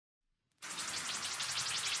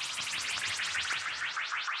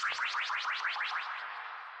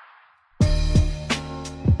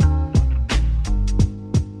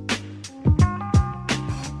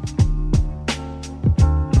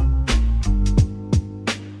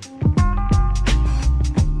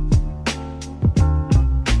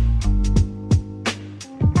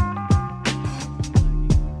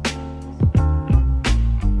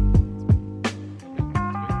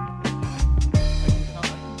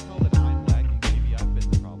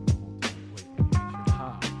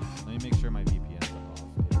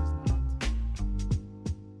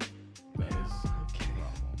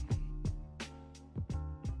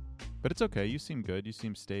But it's okay. You seem good. You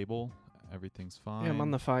seem stable. Everything's fine. Yeah, I'm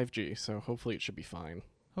on the 5G, so hopefully it should be fine.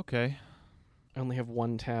 Okay. I only have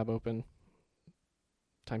one tab open.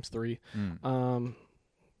 Times 3. As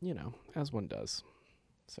one does.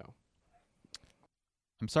 So.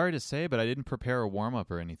 I'm sorry to say, but I didn't prepare a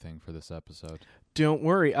warm-up or anything for this episode. Don't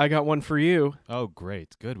worry, I got one for you. Oh,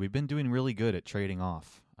 great. Good. We've been doing really good at trading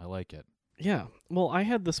off. I like it. Yeah. Well, I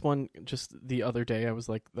had this one just the other day. I was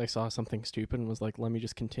like, I saw something stupid and was like, let me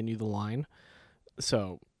just continue the line.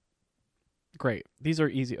 So, great. These are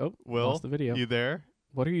easy. Oh, lost the video. You there?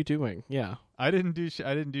 What are you doing? Yeah. I didn't do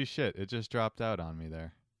shit. It just dropped out on me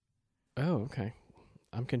there. Oh, okay.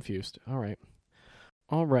 I'm confused. All right.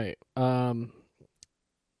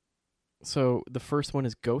 So the first one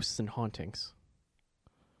is ghosts and hauntings.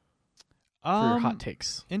 For your hot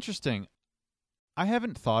takes. Interesting. I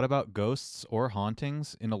haven't thought about ghosts or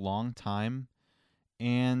hauntings in a long time,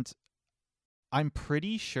 and I'm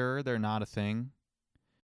pretty sure they're not a thing.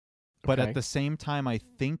 But Okay. at the same time, I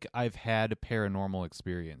think I've had paranormal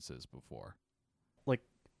experiences before.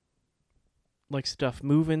 Like stuff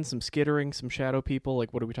moving, some skittering, some shadow people.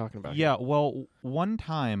 Like, what are we talking about? Yeah, well, one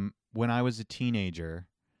time when I was a teenager,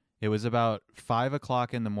 it was about 5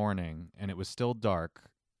 o'clock in the morning, and it was still dark,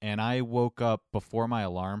 and I woke up before my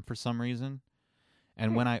alarm for some reason.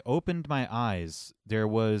 And when I opened my eyes, there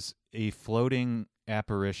was a floating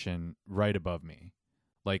apparition right above me.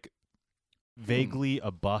 Like, vaguely a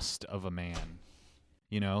bust of a man.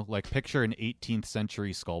 Like picture an 18th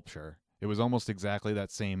century sculpture. It was almost exactly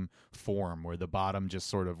that same form where the bottom just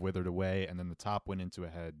sort of withered away and then the top went into a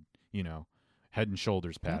head and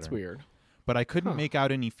shoulders pattern. That's weird. But I couldn't make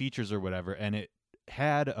out any features or whatever, and it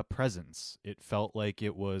had a presence. It felt like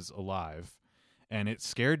it was alive. And it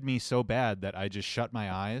scared me so bad that I just shut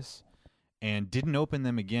my eyes and didn't open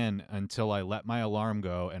them again until I let my alarm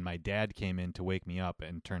go and my dad came in to wake me up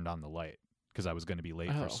and turned on the light because I was going to be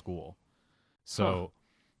late for school. So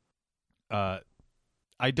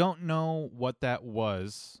I don't know what that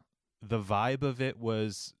was. The vibe of it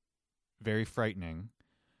was very frightening.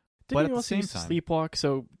 Didn't but you at the also same used to time, sleepwalk?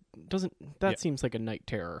 So that Yeah. seems like a night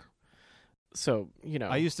terror. So,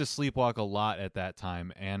 I used to sleepwalk a lot at that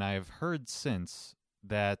time, and I've heard since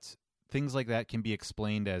that things like that can be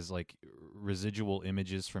explained as like residual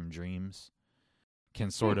images from dreams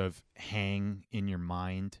can sort of hang in your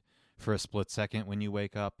mind for a split second when you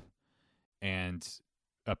wake up and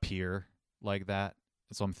appear like that.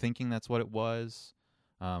 So I'm thinking that's what it was.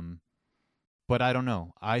 But I don't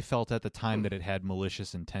know. I felt at the time that it had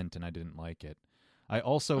malicious intent, and I didn't like it. I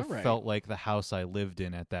also felt like the house I lived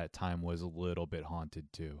in at that time was a little bit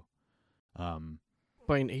haunted too.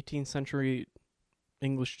 By an 18th century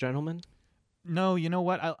English gentleman? No, you know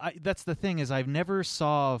what? I that's the thing is I've never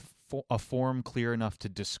saw a form clear enough to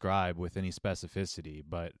describe with any specificity,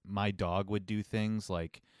 but my dog would do things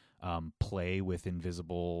like play with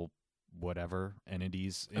invisible whatever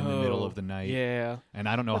entities in the middle of the night. Yeah. And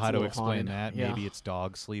I don't know That's how a to little explain haunted. that. Yeah. Maybe it's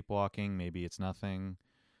dog sleepwalking. Maybe it's nothing.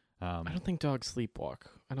 I don't think dogs sleepwalk.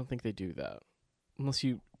 I don't think they do that.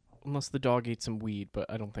 Unless the dog ate some weed, but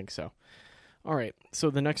I don't think so. All right.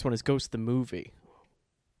 So the next one is Ghost the movie.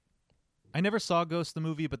 I never saw Ghost the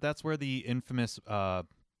movie, but that's where the infamous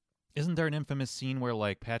isn't there an infamous scene where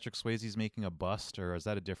like Patrick Swayze's making a bust, or is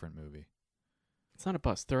that a different movie? It's not a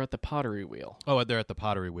bust. They're at the pottery wheel. Oh, they're at the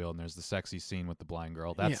pottery wheel and there's the sexy scene with the blind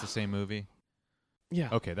girl. That's the same movie? Yeah.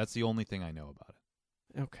 Okay, that's the only thing I know about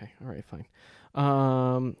it. Okay. All right, fine.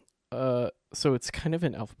 So it's kind of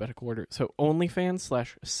in alphabetical order. So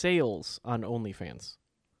OnlyFans / sales on OnlyFans.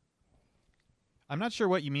 I'm not sure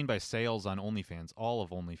what you mean by sales on OnlyFans. All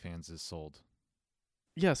of OnlyFans is sold.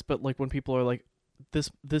 Yes, but like when people are like,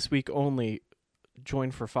 this week only,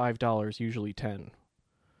 join for $5, usually $10.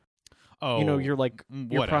 Oh, you're like,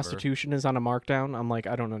 your whatever. prostitution is on a markdown. I'm like,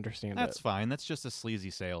 I don't understand That's it. fine. That's just a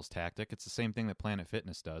sleazy sales tactic. It's the same thing that Planet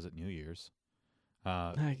Fitness does at New Year's.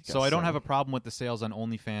 So I don't have a problem with the sales on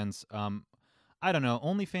OnlyFans. I don't know.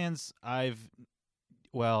 OnlyFans,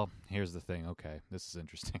 here's the thing. Okay, this is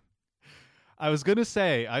interesting. I was going to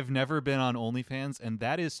say I've never been on OnlyFans, and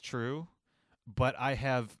that is true, but I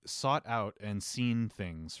have sought out and seen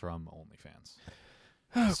things from OnlyFans.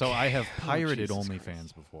 Okay. So I have pirated Jesus OnlyFans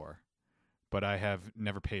Christ. before, but I have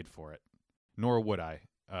never paid for it, nor would I.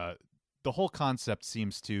 The whole concept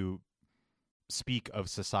seems to speak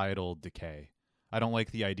of societal decay. I don't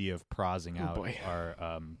like the idea of prosing out boy.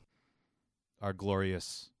 our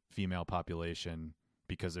glorious female population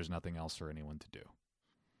because there's nothing else for anyone to do.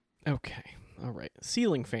 Okay. All right.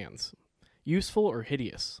 Ceiling fans. Useful or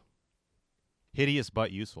hideous? Hideous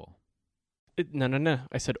but useful. No.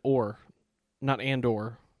 I said or, not and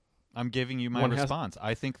or. I'm giving you my One has- response.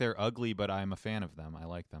 I think they're ugly, but I'm a fan of them. I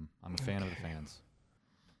like them. I'm a fan of the fans.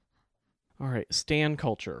 All right, stan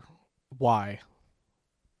culture. Why?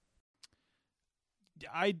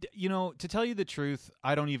 To tell you the truth,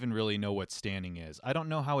 I don't even really know what standing is. I don't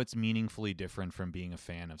know how it's meaningfully different from being a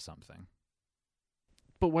fan of something.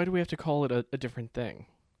 But why do we have to call it a different thing?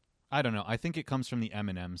 I don't know. I think it comes from the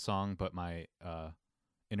Eminem song, but my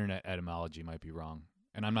internet etymology might be wrong.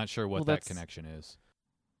 And I'm not sure what that connection is.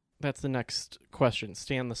 That's the next question.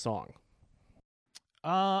 Stan the song.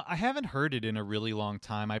 I haven't heard it in a really long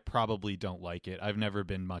time. I probably don't like it. I've never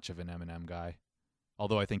been much of an Eminem guy.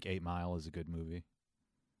 Although I think 8 Mile is a good movie.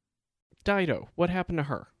 Dido, what happened to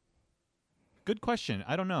her? Good question.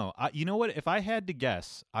 I don't know. You know what? If I had to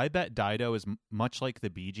guess, I bet Dido is much like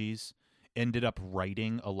the Bee Gees, ended up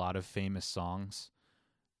writing a lot of famous songs,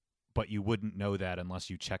 but you wouldn't know that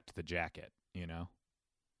unless you checked the jacket, you know?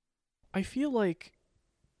 I feel like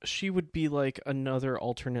she would be like another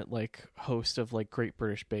alternate like host of like Great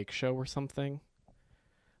British Bake Show or something.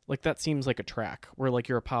 Like that seems like a track where like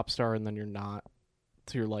you're a pop star and then you're not.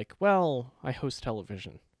 So you're like, well, I host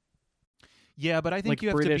television. Yeah, but I think like you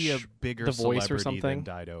have British, to be a bigger The Voice celebrity or something.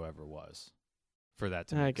 than Dido ever was for that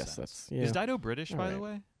to make I guess sense. that's yeah. Is Dido British, All by the right.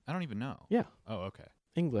 way? I don't even know. Yeah. Oh, okay.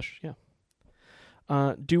 English,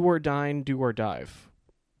 yeah. Do or Dine, Do or Dive.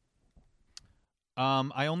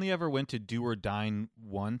 I only ever went to Do or Dine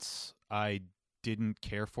once. I didn't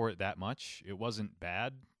care for it that much. It wasn't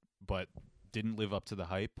bad, but didn't live up to the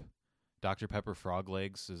hype. Dr. Pepper Frog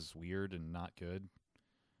Legs is weird and not good.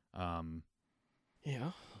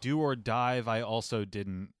 Yeah. Do or Dive, I also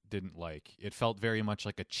didn't like. It felt very much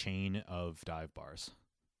like a chain of dive bars,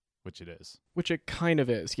 which it is. Which it kind of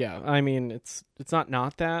is, yeah. I mean, it's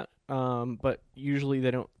not that, but usually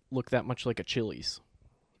they don't look that much like a Chili's.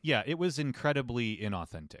 Yeah, it was incredibly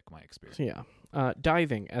inauthentic, my experience. So, yeah.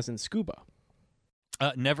 Diving, as in scuba.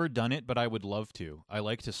 Never done it, but I would love to. I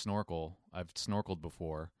like to snorkel. I've snorkeled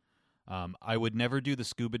before. I would never do the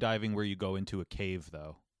scuba diving where you go into a cave,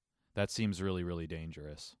 though. That seems really, really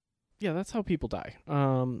dangerous. Yeah, that's how people die.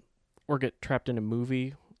 Or get trapped in a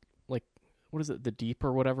movie, like, what is it, The Deep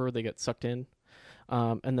or whatever, they get sucked in.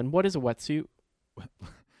 And then what is a wetsuit?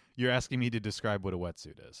 You're asking me to describe what a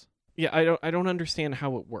wetsuit is. Yeah, I don't understand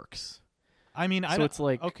how it works. I mean, it's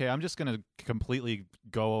like, okay, I'm just going to completely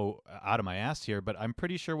go out of my ass here, but I'm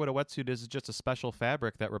pretty sure what a wetsuit is just a special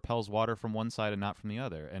fabric that repels water from one side and not from the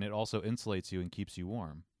other, and it also insulates you and keeps you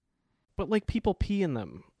warm. But like people pee in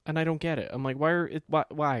them, and I don't get it. I'm like,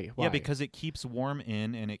 why? Yeah, because it keeps warm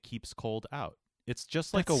in and it keeps cold out. It's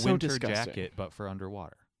just like That's a so winter disgusting. jacket, but for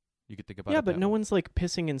underwater. You could think about it. Yeah, but that no way. one's like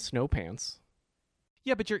pissing in snow pants.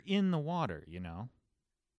 Yeah, but you're in the water, you know?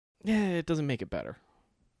 Yeah, it doesn't make it better.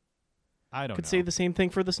 I don't Could know. say the same thing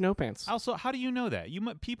for the snow pants. Also, how do you know that?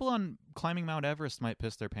 People on climbing Mount Everest might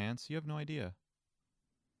piss their pants. You have no idea.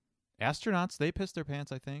 Astronauts, they piss their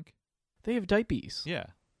pants, I think. They have diapers. Yeah.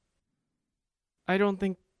 I don't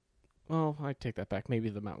think. Well, I take that back. Maybe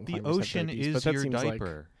the mountain The climbers have ocean diapers, is but that your seems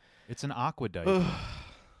diaper. It's an aqua diaper.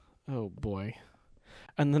 Oh boy.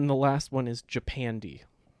 And then the last one is Japandi.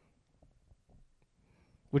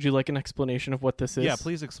 Would you like an explanation of what this is? Yeah,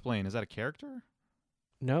 please explain. Is that a character?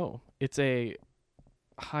 No, it's a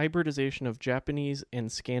hybridization of Japanese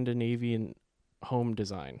and Scandinavian home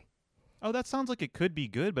design. Oh, that sounds like it could be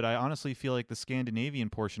good, but I honestly feel like the Scandinavian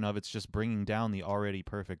portion of it's just bringing down the already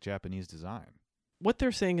perfect Japanese design. What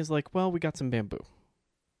they're saying is like, well, we got some bamboo,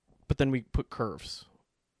 but then we put curves.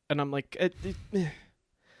 And I'm like,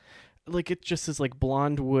 like it just is like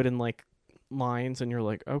blonde wood and like lines, and you're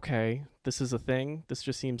like, okay, this is a thing. This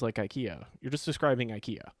just seems like IKEA. You're just describing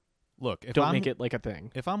IKEA. Look, Don't make it like a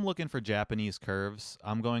thing. If I'm looking for Japanese curves,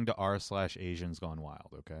 I'm going to r/Asians Gone Wild,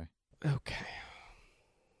 okay? Okay.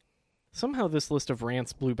 Somehow this list of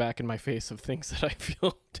rants blew back in my face of things that I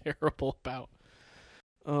feel terrible about.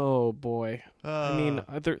 Oh boy. I mean,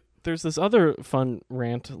 there's this other fun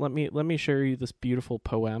rant. Let me share you this beautiful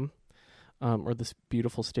poem, or this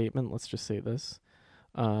beautiful statement. Let's just say this.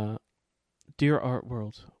 Dear Art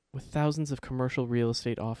World, with thousands of commercial real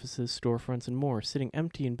estate offices, storefronts, and more sitting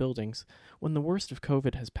empty in buildings, when the worst of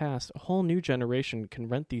COVID has passed, a whole new generation can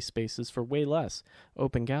rent these spaces for way less,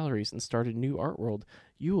 open galleries, and start a new art world.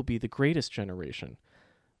 You will be the greatest generation.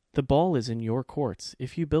 The ball is in your courts.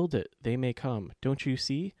 If you build it, they may come. Don't you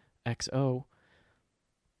see? XO.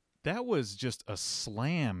 That was just a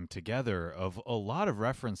slam together of a lot of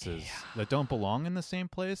references that don't belong in the same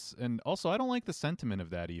place. And also, I don't like the sentiment of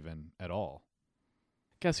that even at all.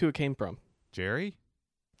 Guess who it came from? Jerry?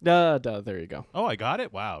 There you go. Oh, I got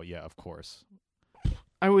it? Wow, yeah, of course.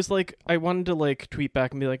 I was like, I wanted to like tweet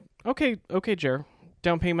back and be like, okay, Jer,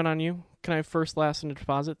 Down payment on you. Can I have first, last, and a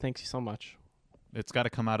deposit? Thanks you so much. It's got to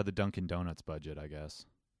come out of the Dunkin' Donuts budget, I guess.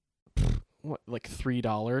 What, like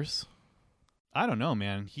 $3? I don't know,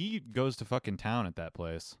 man. He goes to fucking town at that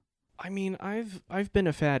place. I mean, I've been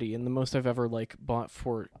a fatty, and the most I've ever like bought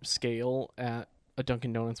for scale at a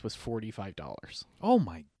Dunkin' Donuts was $45. Oh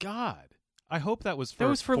my god! I hope that was for That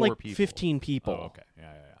was for 4 like people. 15 people. Oh, okay.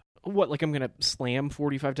 Yeah. What? Like I'm gonna slam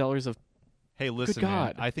 $45 of? Hey, listen, Good man.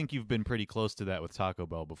 God. I think you've been pretty close to that with Taco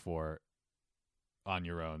Bell before, on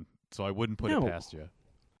your own. So I wouldn't put No. it past you.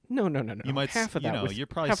 No. You might, half of that. you're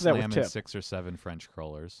probably half of that with slamming tip. 6 or 7 French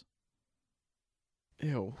crawlers.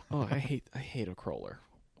 Ew. Oh, I hate a crawler.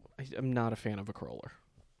 I'm not a fan of a crawler.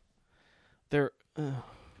 They're.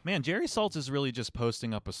 Man, Jerry Saltz is really just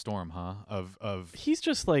posting up a storm, huh? Of He's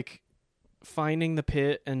just like finding the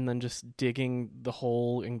pit and then just digging the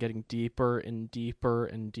hole and getting deeper and deeper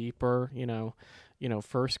and deeper. You know,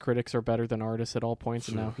 first critics are better than artists at all points,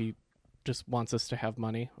 and now he just wants us to have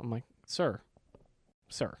money. I'm like, sir.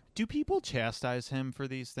 Do people chastise him for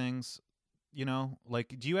these things? You know,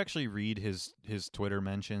 like, do you actually read his Twitter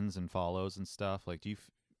mentions and follows and stuff? Like,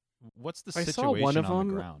 what's the I situation saw one of on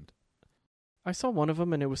them. the ground? I saw one of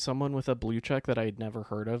them, and it was someone with a blue check that I had never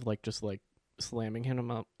heard of, like just like slamming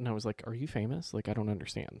him up, and I was like, "Are you famous? Like, I don't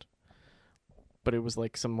understand." But it was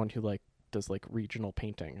like someone who like does like regional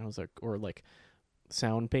painting. I was like, or like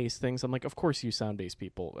sound-based things. I'm like, of course you sound-based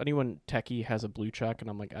people. Anyone techie has a blue check, and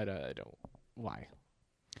I'm like, I don't. Why?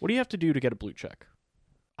 What do you have to do to get a blue check?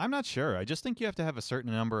 I'm not sure. I just think you have to have a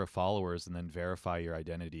certain number of followers and then verify your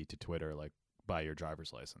identity to Twitter, like by your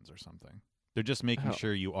driver's license or something. They're just making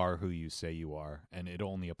sure you are who you say you are, and it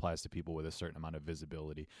only applies to people with a certain amount of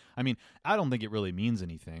visibility. I mean, I don't think it really means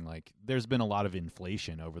anything. Like, there's been a lot of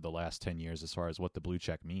inflation over the last 10 years as far as what the blue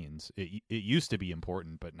check means. It used to be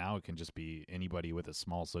important, but now it can just be anybody with a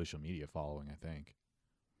small social media following, I think.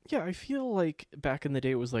 Yeah, I feel like back in the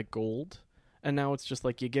day it was like gold, and now it's just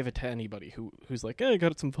like you give it to anybody who's like, hey, I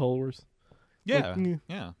got some followers. Yeah, Like,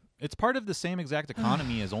 yeah. It's part of the same exact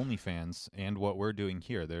economy as OnlyFans and what we're doing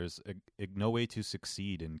here. There's no way to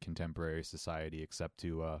succeed in contemporary society except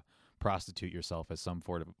to prostitute yourself as some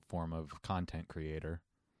form of content creator.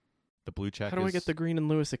 The blue check How do I get the Green and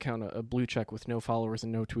Lewis account a blue check with no followers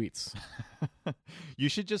and no tweets? You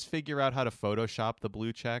should just figure out how to Photoshop the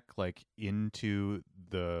blue check like into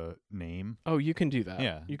the name. Oh, you can do that.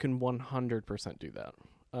 Yeah. You can 100% do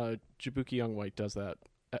that. Jabuki Young White does that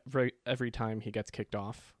every time he gets kicked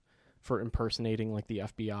off for impersonating like the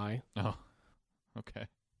FBI. Oh, okay.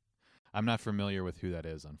 I'm not familiar with who that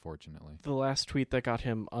is, unfortunately. The last tweet that got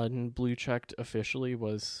him unblue checked officially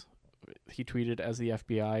was he tweeted as the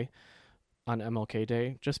FBI on MLK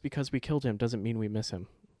Day, just because we killed him doesn't mean we miss him.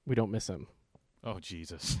 We don't miss him. Oh,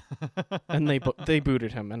 Jesus. And they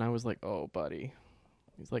booted him, and I was like, oh, buddy.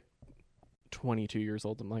 He's like 22 years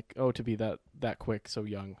old. I'm like, oh, to be that quick, so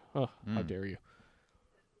young. Oh, how dare you.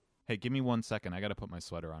 Hey, give me 1 second. I got to put my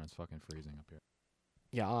sweater on. It's fucking freezing up here.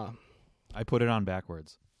 Yeah. I put it on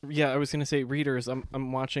backwards. Yeah, I was gonna say, readers.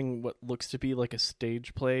 I'm watching what looks to be like a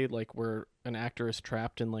stage play, like where an actor is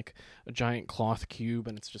trapped in like a giant cloth cube,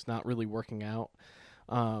 and it's just not really working out.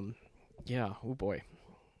 Yeah. Oh boy.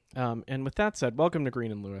 And with that said, welcome to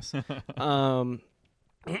Green and Lewis.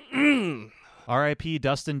 R.I.P.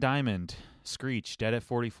 Dustin Diamond. Screech, dead at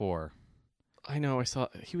 44. I know. I saw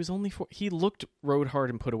he was only he looked rode hard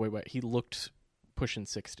and put away wet. He looked pushing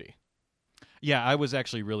 60. Yeah, I was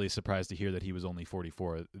actually really surprised to hear that he was only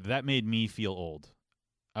 44. That made me feel old.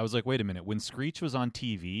 I was like, wait a minute. When Screech was on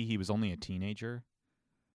TV, he was only a teenager?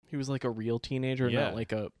 He was like a real teenager, not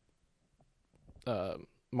like a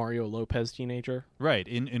Mario Lopez teenager. Right.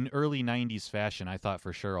 In early 90s fashion, I thought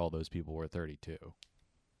for sure all those people were 32.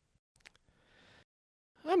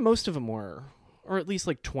 Most of them were, or at least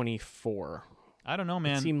like 24. I don't know,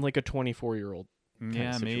 man. It seemed like a 24-year-old.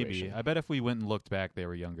 Yeah, maybe. I bet if we went and looked back, they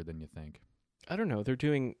were younger than you think. I don't know. They're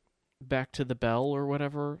doing Back to the Bell or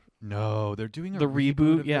whatever. No, they're doing the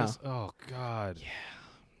reboot. Of yeah. This. Oh God. Yeah.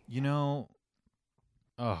 You know.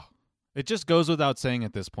 Oh, it just goes without saying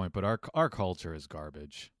at this point, but our culture is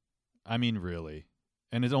garbage. I mean, really,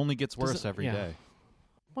 and it only gets worse every day.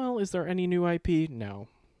 Well, is there any new IP? No.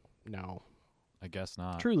 I guess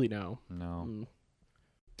not. Truly, no. No.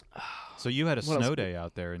 So you had a snow day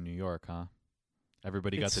out there in New York, huh?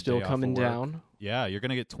 Everybody got the still day coming off of work. down. Yeah, you're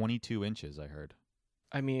gonna get 22 inches. I heard.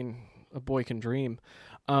 I mean, a boy can dream.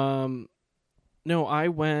 No, I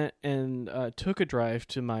went and took a drive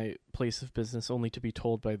to my place of business, only to be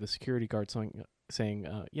told by the security guard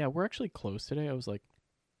saying, "Yeah, we're actually closed today." I was like,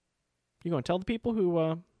 "You going to tell the people who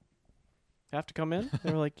have to come in?"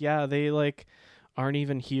 They were like, "Yeah, they aren't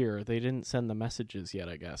even here. They didn't send the messages yet,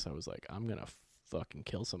 I guess. I was like, I'm going to fucking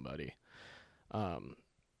kill somebody.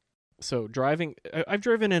 So driving, I've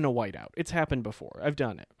driven in a whiteout. It's happened before. I've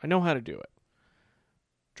done it. I know how to do it.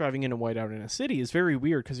 Driving in a whiteout in a city is very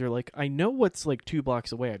weird because you're like, I know what's like 2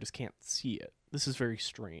 blocks away. I just can't see it. This is very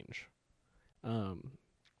strange.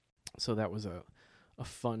 So that was a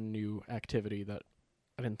fun new activity that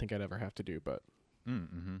I didn't think I'd ever have to do, but.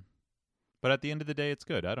 Mm-hmm. But at the end of the day, it's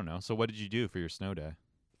good. I don't know. So what did you do for your snow day?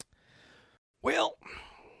 Well,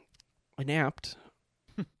 I napped.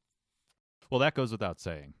 Well, that goes without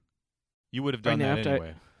saying. You would have done that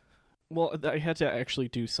anyway. I had to actually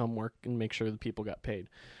do some work and make sure that people got paid.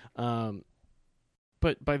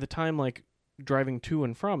 But by the time, like, driving to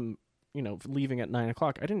and from, leaving at 9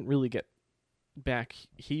 o'clock, I didn't really get back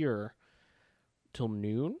here till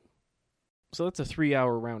noon. So that's a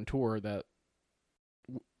 3-hour round tour that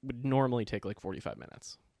would normally take like 45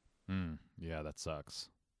 minutes. Yeah, that sucks.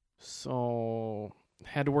 So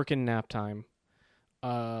had to work in nap time.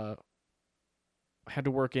 Had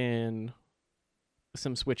to work in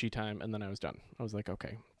some switchy time, and then I was done. I was like,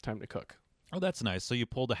 okay, time to cook. Oh, that's nice. So you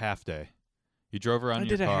pulled a half day. You drove around in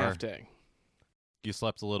your car. I did a half day. You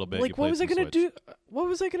slept a little bit. Like, what was I gonna do? What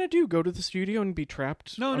was I gonna do? Go to the studio and be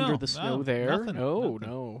trapped under the snow there? Nothing.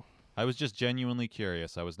 No. I was just genuinely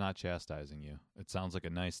curious. I was not chastising you. It sounds like a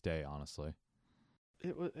nice day, honestly.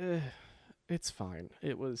 It was. It's fine.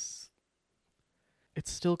 It's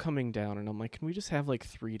still coming down, and I'm like, can we just have like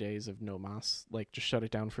 3 days of no mas? Like, just shut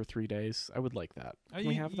it down for 3 days. I would like that. Can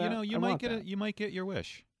we have that? You might get it. You might get your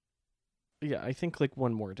wish. Yeah, I think like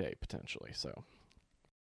one more day potentially. So.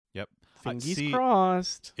 Yep. Fingers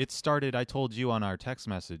crossed. It started. I told you on our text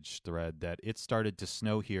message thread that it started to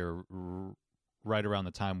snow here right around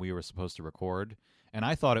the time we were supposed to record. And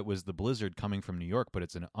I thought it was the blizzard coming from New York, but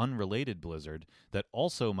it's an unrelated blizzard that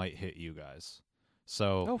also might hit you guys.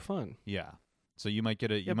 So fun. Yeah. So you might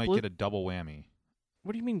get a double whammy.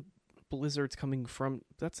 What do you mean blizzards coming from?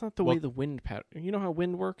 That's not the way the wind pattern. You know how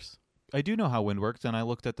wind works? I do know how wind works, and I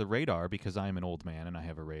looked at the radar because I'm an old man and I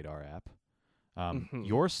have a radar app.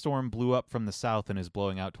 Your storm blew up from the south and is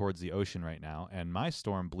blowing out towards the ocean right now, and my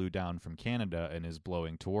storm blew down from Canada and is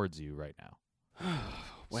blowing towards you right now.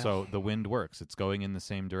 Well. So the wind works. It's going in the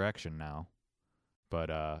same direction now, but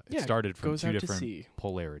it started from 2 different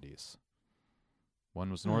polarities. One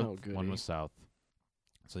was north, one was south.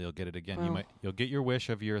 So you'll get it again. Well. You'll get your wish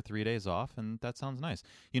of your 3 days off, and that sounds nice.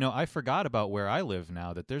 I forgot about where I live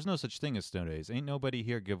now, that there's no such thing as snow days. Ain't nobody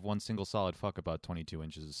here give one single solid fuck about 22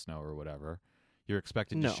 inches of snow or whatever. You're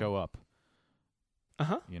expected to show up.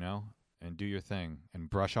 And do your thing and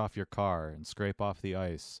brush off your car and scrape off the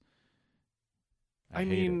ice. I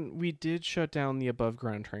mean, we did shut down the above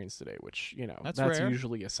ground trains today, which, that's rare.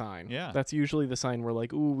 usually a sign. Yeah. That's usually the sign we're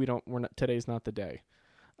like, ooh, today's not the day.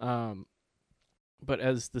 But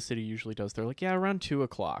as the city usually does, they're like, yeah, around 2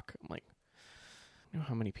 o'clock. I'm like, you know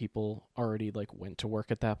how many people already like went to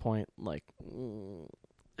work at that point? Like,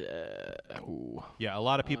 yeah, a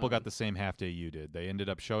lot of people got the same half day you did. They ended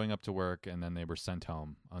up showing up to work and then they were sent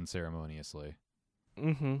home unceremoniously.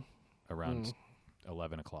 Around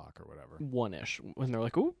 11 o'clock or whatever. 1-ish. When they're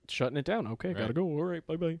like, ooh, shutting it down. Okay, gotta go. All right,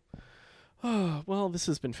 bye-bye. Well, this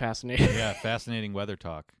has been fascinating. Yeah, fascinating weather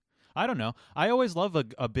talk. I don't know. I always love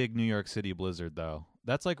a big New York City blizzard, though.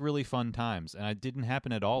 That's like really fun times, and it didn't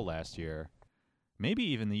happen at all last year. Maybe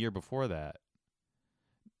even the year before that.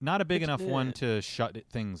 Not a big enough one to shut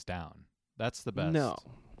things down. That's the best.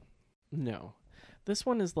 No. This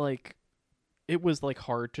one is like, it was like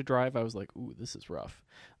hard to drive. I was like, ooh, this is rough.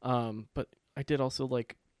 But I did also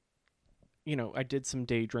like, I did some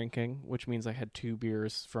day drinking, which means I had 2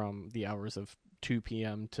 beers from the hours of 2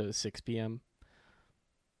 p.m. to 6 p.m.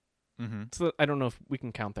 So I don't know if we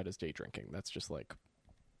can count that as day drinking. That's just like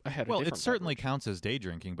I had. Well, it certainly counts as day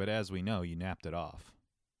drinking, but as we know, you napped it off.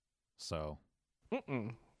 So.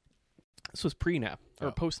 This was pre-nap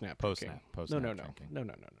or post-nap. Post-nap.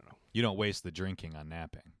 No. You don't waste the drinking on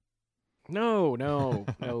napping. No.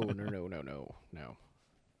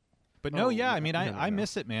 But I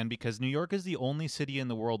miss it, man, because New York is the only city in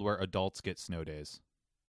the world where adults get snow days.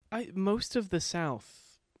 Most of the South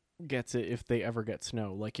gets it if they ever get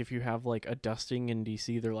snow. Like if you have like a dusting in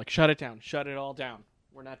DC, they're like, shut it down, shut it all down.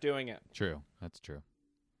 We're not doing it. True. That's true.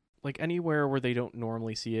 Like anywhere where they don't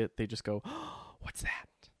normally see it, they just go, oh, what's that?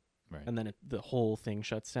 Right. And then the whole thing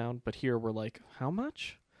shuts down. But here we're like, how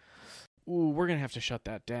much? Ooh, we're going to have to shut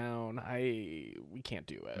that down. We can't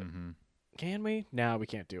do it. Can we? No, we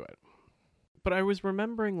can't do it. But I was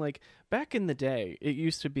remembering, like, back in the day, it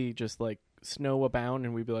used to be just, like, snow abound,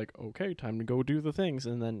 and we'd be like, okay, time to go do the things.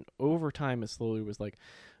 And then over time, it slowly was like,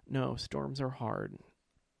 no, storms are hard.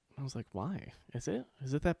 I was like, why? Is it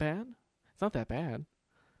that bad? It's not that bad.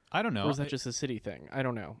 I don't know. Or is that just a city thing? I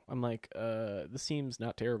don't know. I'm like, this seems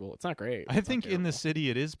not terrible. It's not great. I think in the city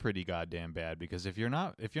it is pretty goddamn bad, because if you're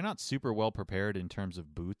not super well prepared in terms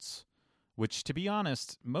of boots, which, to be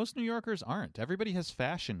honest, most New Yorkers aren't. Everybody has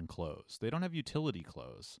fashion clothes. They don't have utility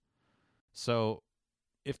clothes. So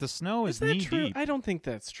if the snow is knee deep, I don't think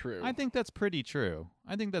that's true. I think that's pretty true.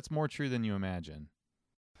 I think that's more true than you imagine.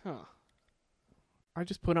 Huh. I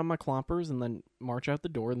just put on my clompers and then march out the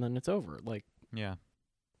door, and then it's over. Like, yeah.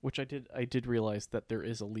 Which I did realize that there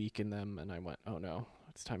is a leak in them, and I went, oh no,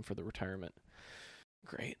 it's time for the retirement.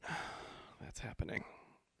 Great. That's happening.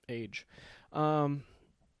 Age.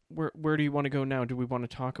 Where do you want to go now? Do we want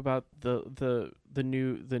to talk about the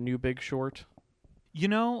new Big Short?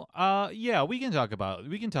 Yeah, we can talk about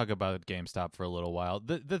GameStop for a little while.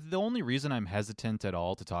 The only reason I'm hesitant at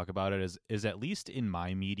all to talk about it is at least in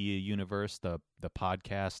my media universe, the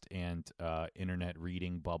podcast and internet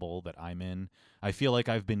reading bubble that I'm in, I feel like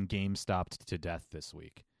I've been GameStopped to death this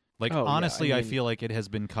week. Like, honestly, yeah, I feel like it has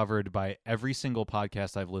been covered by every single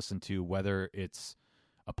podcast I've listened to, whether it's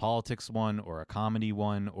a politics one or a comedy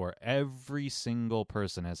one, or every single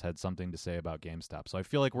person has had something to say about GameStop. So I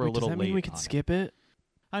feel like we're a little late. Does that mean we can skip it?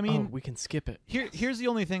 I mean, we can skip it. Here's the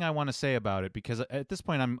only thing I want to say about it, because at this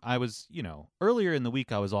point I was, earlier in the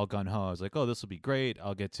week I was all gung ho. I was like, oh, this will be great.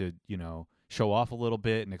 I'll get to, show off a little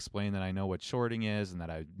bit and explain that I know what shorting is and that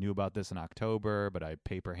I knew about this in October, but I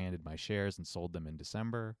paper handed my shares and sold them in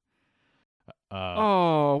December.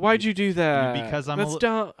 Why'd you do that? Because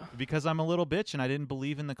because I'm a little bitch and I didn't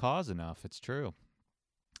believe in the cause enough. It's true.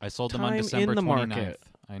 I sold them on December 29th. Market.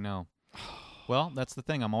 I know. Well, that's the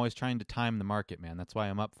thing. I'm always trying to time the market, man. That's why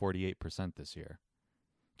I'm up 48% this year.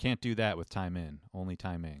 Can't do that with time in. Only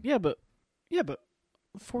timing. Yeah, but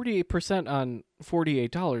 48% on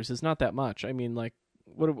 $48 is not that much. I mean, like,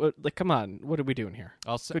 what come on. What are we doing here?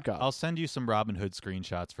 Good God. I'll send you some Robinhood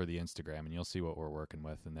screenshots for the Instagram, and you'll see what we're working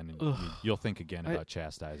with, and then you'll think again about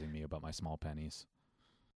chastising me about my small pennies.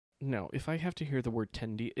 No, if I have to hear the word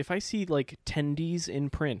tendy, if I see, like, tendies in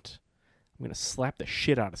print, I'm going to slap the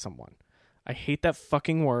shit out of someone. I hate that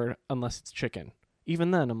fucking word unless it's chicken. Even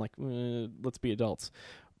then, I'm like, let's be adults.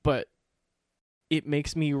 But it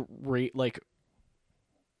makes me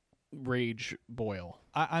rage boil.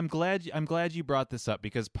 I'm glad you brought this up,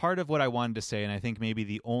 because part of what I wanted to say, and I think maybe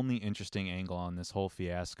the only interesting angle on this whole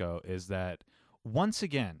fiasco, is that once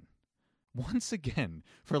again,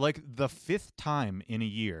 for like the 5th time in a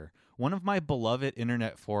year, one of my beloved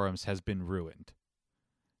internet forums has been ruined.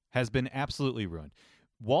 Has been absolutely ruined.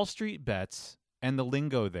 Wall Street Bets and the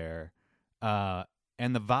lingo there,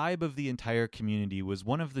 and the vibe of the entire community was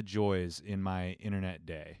one of the joys in my internet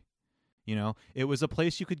day. It was a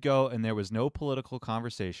place you could go and there was no political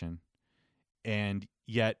conversation, and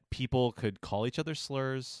yet people could call each other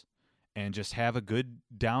slurs and just have a good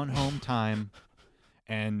down-home time,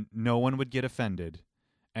 and no one would get offended.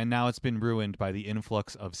 And now it's been ruined by the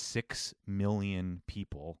influx of 6 million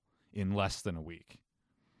people in less than a week.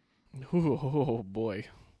 Oh boy.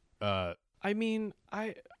 I mean,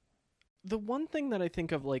 the one thing that I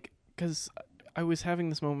think of, like, because I was having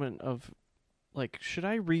this moment of, like, should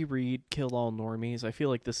I reread Kill All Normies? I feel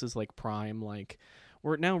like this is, like, prime. Like,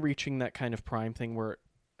 we're now reaching that kind of prime thing where,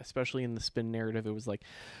 especially in the spin narrative, it was like,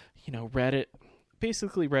 Reddit.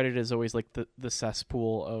 Basically, Reddit is always like the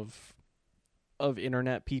cesspool of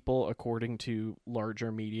internet people according to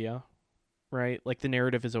larger media, right? Like, the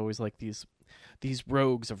narrative is always like these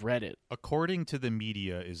rogues of Reddit. According to the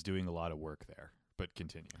media is doing a lot of work there, but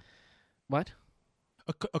continue. What?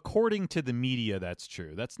 According to the media, that's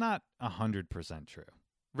true. That's not 100% true.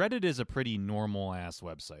 Reddit is a pretty normal-ass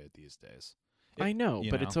website these days. I know,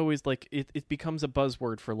 but it's always like, it becomes a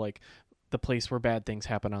buzzword for, like, the place where bad things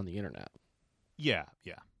happen on the internet. Yeah.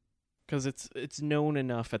 Because it's known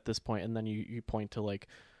enough at this point, and then you point to, like,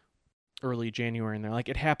 early January, and they're like,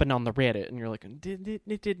 it happened on the Reddit, and you're like, it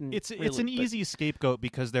didn't. It's an easy scapegoat,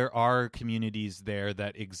 because there are communities there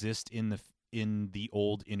that exist in the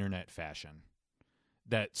old internet fashion,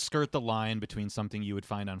 that skirt the line between something you would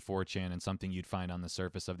find on 4chan and something you'd find on the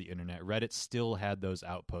surface of the internet. Reddit still had those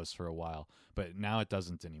outposts for a while, but now it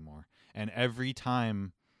doesn't anymore. And every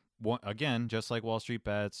time, again, just like Wall Street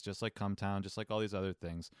Bets, just like Cumtown, just like all these other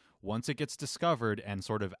things, once it gets discovered and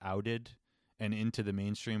sort of outed and into the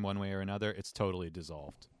mainstream one way or another, it's totally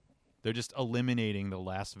dissolved. They're just eliminating the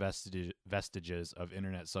last vestiges of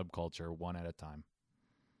internet subculture one at a time.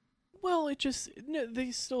 Well, they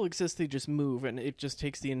still exist, they just move, and it just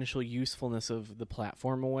takes the initial usefulness of the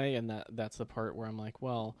platform away, and that's the part where I'm like,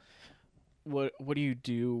 well, what do you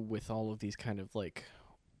do with all of these kind of, like,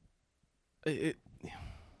 like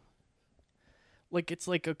it's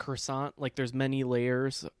like a croissant. Like there's many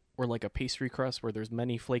layers, or like a pastry crust where there's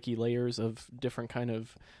many flaky layers of different kind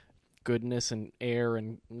of goodness and air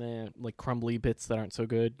and like crumbly bits that aren't so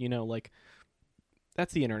good. You know, like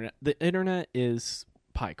that's the internet. The internet is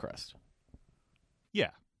pie crust.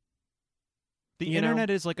 Yeah. The internet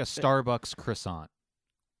is like a Starbucks croissant,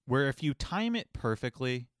 where if you time it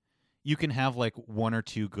perfectly, you can have like one or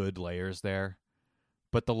two good layers there.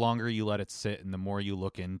 But the longer you let it sit and the more you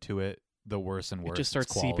look into it, the worse and worse it just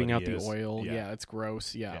starts its seeping out quality the is. oil. Yeah, it's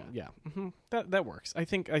gross. Yeah. Mm-hmm. That works. I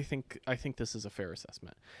think this is a fair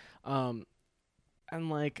assessment. And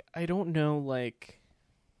like I don't know.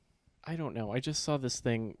 I just saw this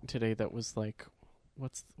thing today that was like,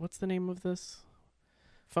 what's the name of this?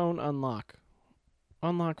 Phone unlock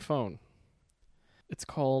phone. It's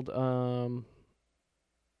called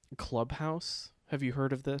Clubhouse. Have you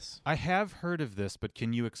heard of this? I have heard of this, but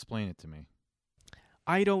can you explain it to me?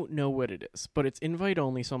 I don't know what it is, but it's invite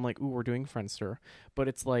only, so I'm like, ooh, we're doing Friendster, but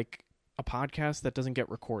it's like a podcast that doesn't get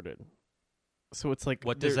recorded. So it's like,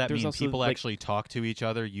 what does that mean? People actually talk to each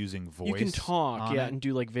other using voice? You can talk, and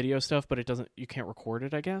do like video stuff, but you can't record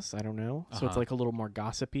it, I guess. I don't know. So it's like a little more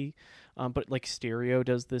gossipy. But like Stereo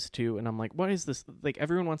does this too, and I'm like, what is this? Like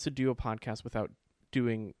everyone wants to do a podcast without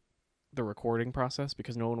doing the recording process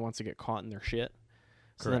because no one wants to get caught in their shit.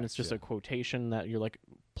 So then it's just a quotation that you're like,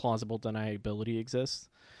 plausible deniability exists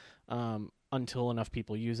until enough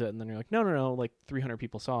people use it, and then you're like, no, like 300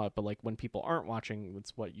 people saw it, but like when people aren't watching,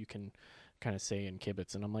 it's what you can kind of say in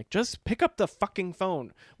kibitz. And I'm like, just pick up the fucking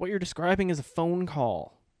phone. What you're describing is a phone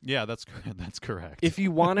call. Yeah, that's correct. If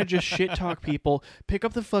you want to just shit talk people, pick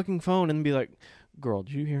up the fucking phone and be like, girl,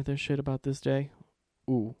 did you hear this shit about this day?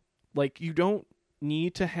 Ooh. Like, you don't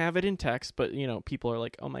need to have it in text, but, you know, people are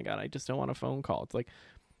like, oh my God, I just don't want a phone call. It's like,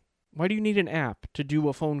 why do you need an app to do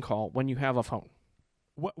a phone call when you have a phone?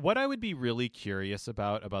 What I would be really curious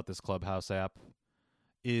about this Clubhouse app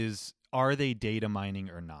is, are they data mining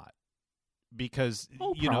or not? Because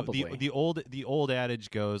you know the old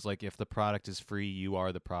adage goes like, if the product is free, you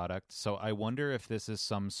are the product. So I wonder if this is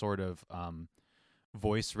some sort of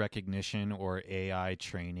voice recognition or AI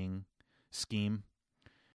training scheme.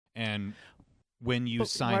 And when you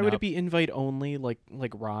sign up, why would it be invite only, like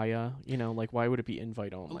Raya? You know, like why would it be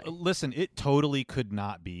invite only? Listen, it totally could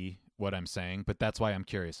not be what I'm saying, but that's why I'm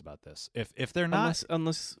curious about this. If they're not,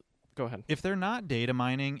 unless go ahead. If they're not data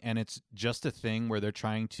mining and it's just a thing where they're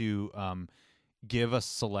trying to give a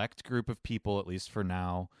select group of people, at least for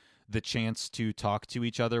now, the chance to talk to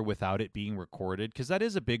each other without it being recorded, because that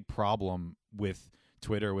is a big problem with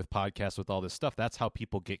Twitter, with podcasts, with all this stuff. That's how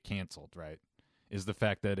people get canceled, right? Is the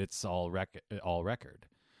fact that it's all record.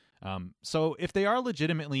 So if they are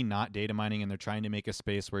legitimately not data mining and they're trying to make a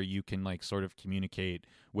space where you can like sort of communicate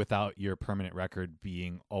without your permanent record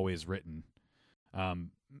being always written,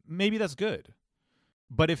 maybe that's good.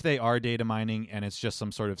 But if they are data mining and it's just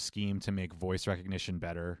some sort of scheme to make voice recognition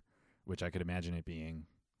better, which I could imagine it being,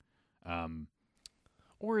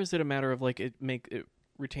 or is it a matter of like it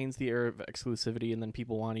retains the air of exclusivity and then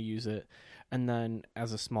people want to use it, and then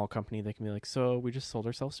as a small company they can be like, so we just sold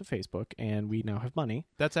ourselves to Facebook and we now have money.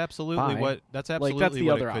 That's absolutely what that's the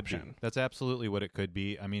other it could option. Be. That's absolutely what it could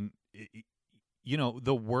be. I mean, you know,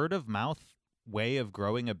 the word of mouth way of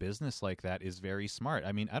growing a business like that is very smart.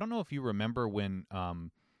 I mean, I don't know if you remember when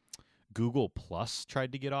Google Plus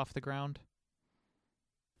tried to get off the ground.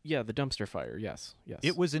 Yeah, the dumpster fire. Yes.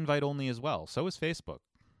 It was invite only as well. So was Facebook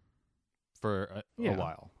for a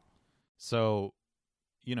while. So,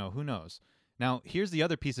 you know, who knows? Now, here's the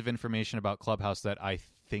other piece of information about Clubhouse that I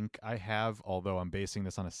think I have, although I'm basing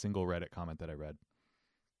this on a single Reddit comment that I read.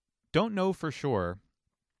 Don't know for sure,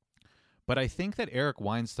 but I think that Eric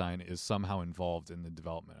Weinstein is somehow involved in the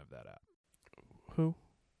development of that app. Who?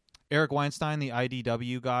 Eric Weinstein, the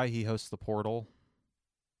IDW guy. He hosts The Portal.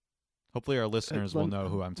 Hopefully our listeners will know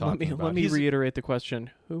who I'm talking about. Let me reiterate the question.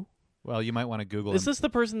 Who? Well, you might want to Google Is this the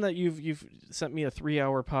person that you've sent me a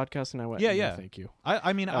 3-hour podcast and I went, yeah. Thank you.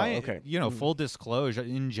 I mean, okay. You know, full disclosure,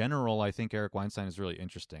 in general, I think Eric Weinstein is really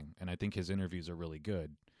interesting, and I think his interviews are really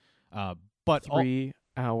good. But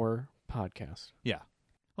 3-hour podcast. Yeah.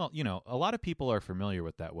 Well, you know, a lot of people are familiar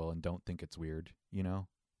with that, Will, and don't think it's weird, you know?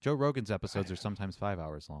 Joe Rogan's episodes are sometimes 5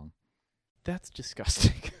 hours long. That's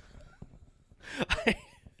disgusting.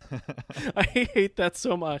 I hate that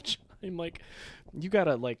so much. I'm like, you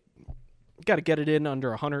gotta get it in under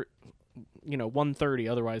 100, 130.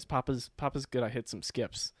 Otherwise, Papa's gonna hit some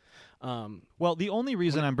skips. Well, the only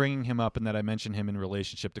reason I'm bringing him up and that I mention him in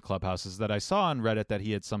relationship to Clubhouse is that I saw on Reddit that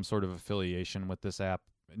he had some sort of affiliation with this app,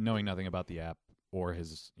 knowing nothing about the app or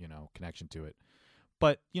his, connection to it.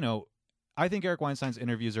 But, I think Eric Weinstein's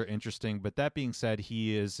interviews are interesting, but that being said,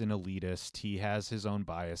 he is an elitist. He has his own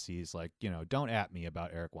biases. Like, don't at me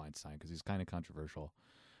about Eric Weinstein because he's kind of controversial.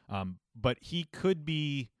 But he could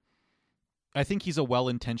be. I think he's a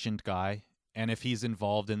well-intentioned guy, and if he's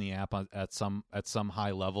involved in the app at some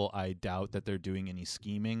high level, I doubt that they're doing any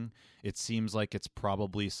scheming. It seems like it's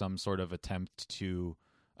probably some sort of attempt to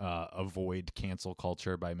avoid cancel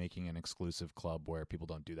culture by making an exclusive club where people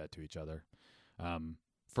don't do that to each other.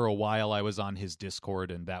 For a while, I was on his Discord,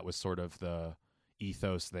 and that was sort of the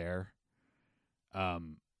ethos there.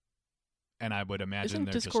 And I would imagine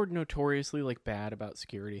isn't Discord notoriously like bad about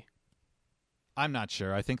security? I'm not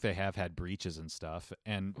sure. I think they have had breaches and stuff.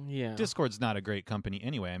 And yeah. Discord's not a great company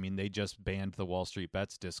anyway. I mean, they just banned the Wall Street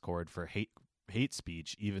Bets Discord for hate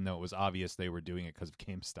speech, even though it was obvious they were doing it because of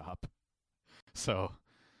GameStop. So,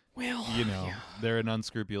 well, they're an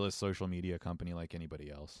unscrupulous social media company like anybody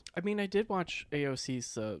else. I mean, I did watch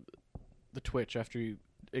AOC's the Twitch after you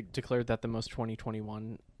declared that the most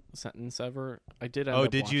 2021 sentence ever. I did end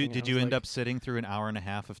up did you watching it. end up sitting through an hour and a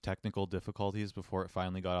half of technical difficulties before it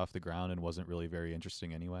finally got off the ground and wasn't really very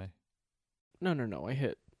interesting anyway? No. I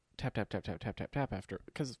hit tap after,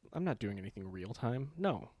 because I'm not doing anything real time.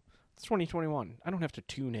 No. It's 2021. I don't have to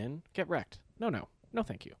tune in. Get wrecked. No,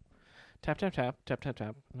 thank you. Tap. And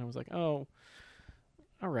I was like, oh,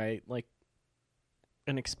 all right. Like,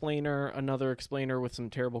 an explainer, another explainer with some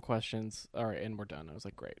terrible questions. All right, and we're done. I was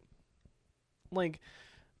like, great. Like,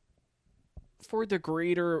 for the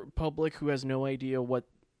greater public who has no idea what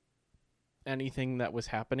anything that was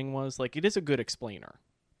happening was, like, it is a good explainer.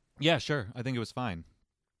 Yeah, sure. I think it was fine.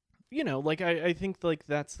 Like, I think, like,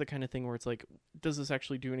 that's the kind of thing where it's like, does this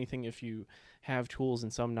actually do anything if you have tools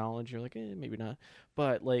and some knowledge? You're like, maybe not.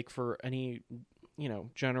 But, like, for any,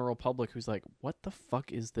 general public who's like, what the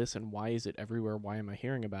fuck is this and why is it everywhere? Why am I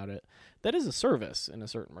hearing about it? That is a service in a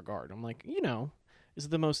certain regard. I'm like, is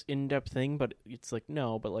it the most in-depth thing? But it's like,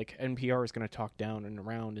 no, but like NPR is going to talk down and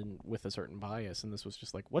around and with a certain bias. And this was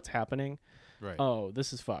just like, what's happening? Right. Oh,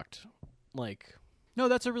 this is fucked. Like, no,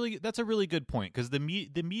 that's a really good point, because the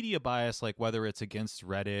media bias, like whether it's against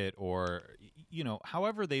Reddit or,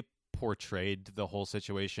 however they portrayed the whole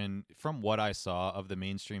situation, from what I saw of the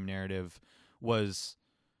mainstream narrative, was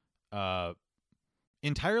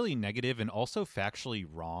entirely negative and also factually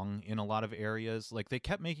wrong in a lot of areas. Like, they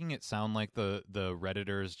kept making it sound like the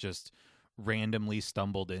Redditors just randomly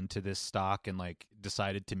stumbled into this stock and like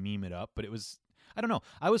decided to meme it up, but it was, I don't know.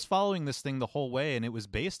 I was following this thing the whole way, and it was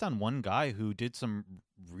based on one guy who did some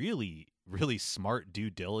really, really smart due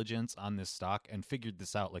diligence on this stock and figured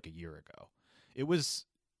this out like a year ago. It was,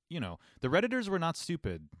 the Redditors were not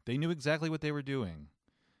stupid. They knew exactly what they were doing.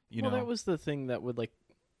 That was the thing that would, like,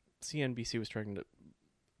 CNBC was trying to,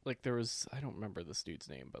 like, there was, I don't remember this dude's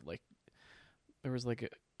name, but like, there was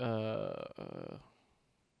like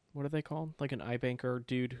what are they called? Like an iBanker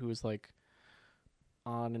dude who was like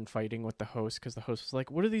on and fighting with the host, because the host was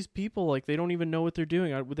like, what are these people, like, they don't even know what they're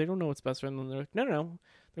doing, they don't know what's best for them. And they're like, no,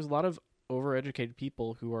 there's a lot of overeducated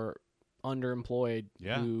people who are underemployed,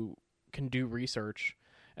 who can do research,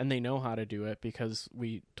 and they know how to do it because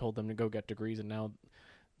we told them to go get degrees, and now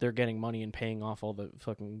they're getting money and paying off all the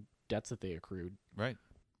fucking debts that they accrued. Right.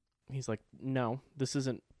 He's like, no, this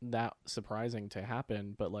isn't that surprising to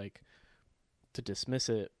happen, but like, to dismiss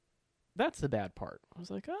it, that's the bad part. I was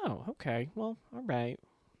like, oh, okay, well, all right.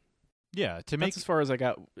 Yeah, that's as far as I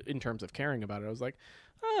got in terms of caring about it. I was like,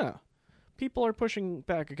 people are pushing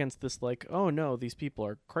back against this, like, oh no, these people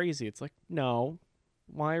are crazy. It's like, no,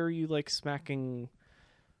 why are you like smacking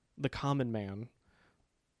the common man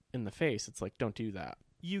in the face? It's like, don't do that.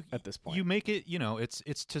 At this point, you make it,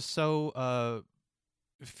 it's to sow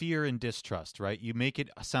fear and distrust, right? You make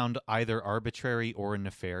it sound either arbitrary or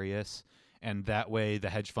nefarious, and that way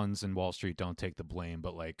the hedge funds and Wall Street don't take the blame,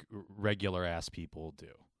 but like regular ass people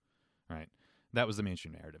do, right? That was the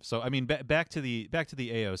mainstream narrative. So I mean, back to the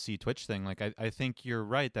AOC Twitch thing. Like, I think you're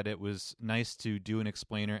right that it was nice to do an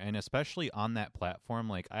explainer, and especially on that platform.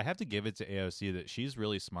 Like, I have to give it to AOC that she's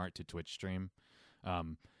really smart to Twitch stream.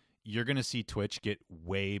 You're going to see Twitch get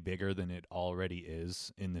way bigger than it already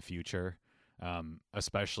is in the future,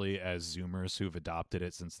 especially as Zoomers who've adopted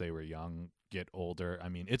it since they were young get older. I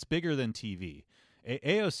mean, it's bigger than TV.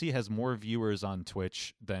 AOC has more viewers on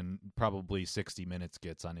Twitch than probably 60 Minutes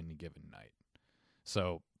gets on any given night.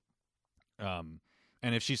 So, and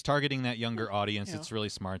if she's targeting that younger audience, it's really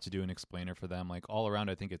smart to do an explainer for them. Like, all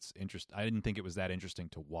around, I think it's interesting. I didn't think it was that interesting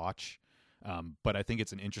to watch. But I think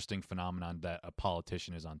it's an interesting phenomenon that a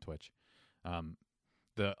politician is on Twitch.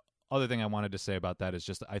 The other thing I wanted to say about that is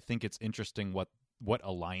just I think it's interesting what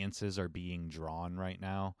alliances are being drawn right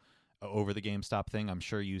now. over the GameStop thing, I'm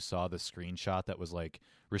sure you saw the screenshot that was like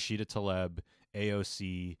Rashida Tlaib,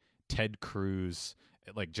 AOC, Ted Cruz,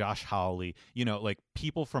 like Josh Hawley, like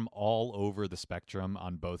people from all over the spectrum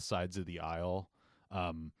on both sides of the aisle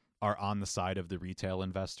are on the side of the retail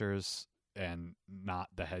investors and not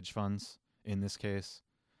the hedge funds in this case.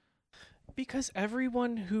 Because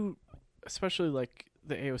everyone who, especially like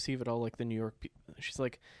the AOC of it all, like the New York, she's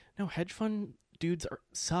like, no, hedge fund dudes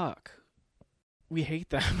suck. We hate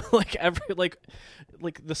them. like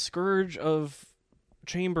the scourge of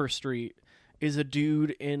Chamber Street is a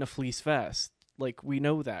dude in a fleece vest. Like, we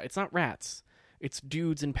know that. It's not rats. It's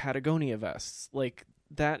dudes in Patagonia vests. Like,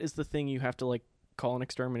 that is the thing you have to, like, call an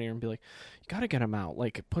exterminator and be like, you gotta get them out.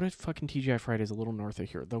 Like, put a fucking TGI Fridays a little north of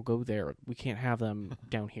here. They'll go there. We can't have them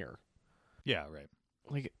down here. Yeah, right.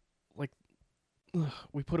 Like, ugh,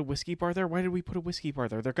 we put a whiskey bar there? Why did we put a whiskey bar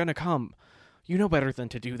there? They're gonna come. You know better than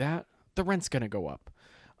to do that. The rent's gonna go up.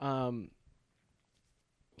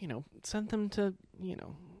 Send them to,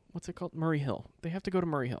 what's it called? Murray Hill. They have to go to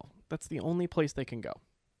Murray Hill. That's the only place they can go.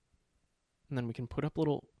 And then we can put up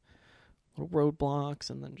little roadblocks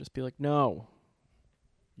and then just be like, no,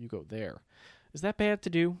 you go there. Is that bad to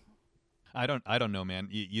do? I don't know, man.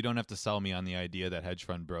 You don't have to sell me on the idea that hedge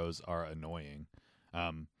fund bros are annoying.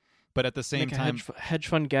 But at the same time, hedge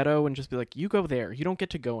fund ghetto and just be like, you go there. You don't get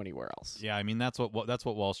to go anywhere else. Yeah, I mean that's what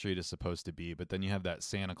Wall Street is supposed to be. But then you have that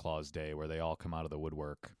Santa Claus Day where they all come out of the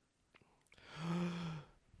woodwork.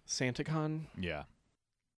 SantaCon? Yeah.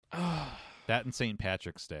 That and St.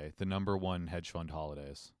 Patrick's Day, the #1 hedge fund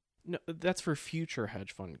holidays. No, that's for future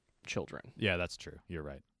hedge fund children. Yeah, that's true. You're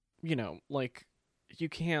right. You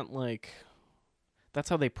can't, that's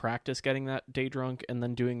how they practice getting that day drunk and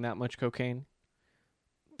then doing that much cocaine.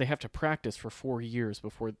 They have to practice for 4 years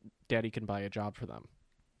before daddy can buy a job for them.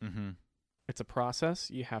 Mm-hmm. It's a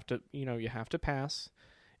process. You have to pass.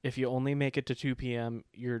 If you only make it to 2 p.m.,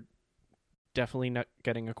 you're definitely not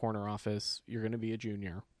getting a corner office. You're going to be a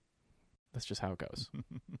junior. That's just how it goes.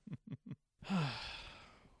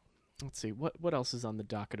 Let's see. What else is on the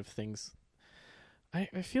docket of things?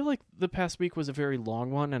 I feel like the past week was a very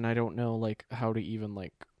long one, and I don't know, how to even,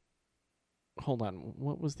 hold on.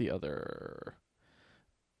 What was the other...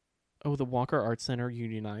 Oh, the Walker Arts Center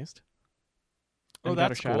unionized. And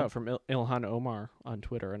got a shout out from Ilhan Omar on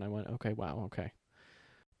Twitter, and I went, okay, wow, okay.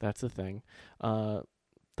 That's the thing. The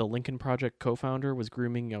Lincoln Project co-founder was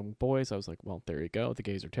grooming young boys. I was like, well, there you go. The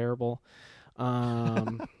gays are terrible.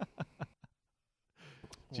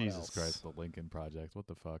 Jesus Christ, the Lincoln Project. What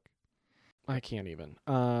the fuck? I can't even.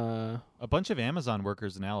 A bunch of Amazon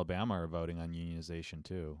workers in Alabama are voting on unionization,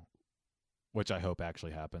 too. Which I hope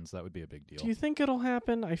actually happens. That would be a big deal. Do you think it'll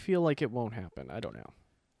happen? I feel like it won't happen. I don't know.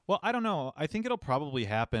 Well, I don't know. I think it'll probably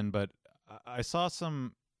happen, but I saw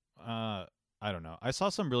some... I don't know. I saw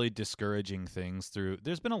some really discouraging things through...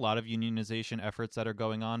 There's been a lot of unionization efforts that are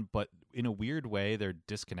going on, but in a weird way, they're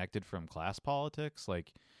disconnected from class politics.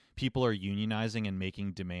 Like, people are unionizing and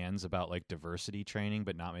making demands about, diversity training,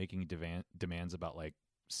 but not making demands about,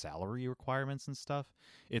 salary requirements and stuff.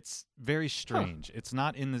 It's very strange. Huh. It's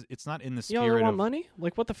not in the spirit Y'all want money?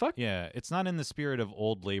 What the fuck? Yeah, it's not in the spirit of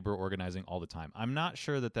old labor organizing all the time. I'm not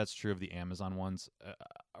sure that that's true of the Amazon ones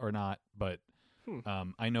or not, but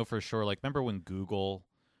I know for sure. Remember when Google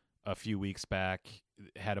a few weeks back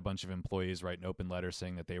had a bunch of employees write an open letter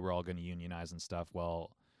saying that they were all going to unionize and stuff?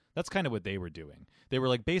 Well, that's kind of what they were doing. They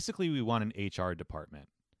were basically, we want an HR department,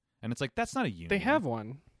 and it's that's not a union. They have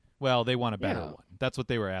one. Well, they want a better one. That's what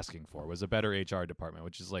they were asking for, was a better HR department,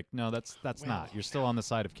 which is no, that's not. You're still on the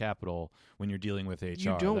side of capital when you're dealing with HR.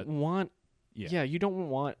 You don't want you don't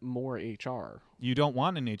want more HR. You don't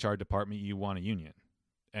want an HR department, you want a union.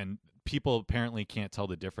 And people apparently can't tell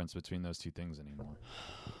the difference between those two things anymore.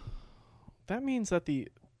 That means that the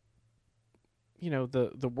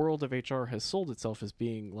world of HR has sold itself as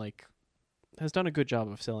being has done a good job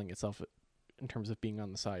of selling itself in terms of being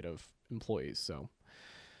on the side of employees, so...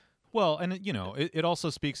 Well, and it also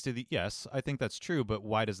speaks to yes, I think that's true, but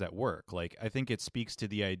why does that work? I think it speaks to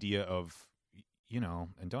the idea of,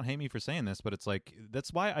 and don't hate me for saying this, but it's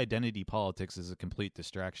that's why identity politics is a complete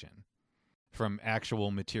distraction from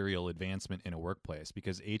actual material advancement in a workplace,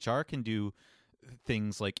 because HR can do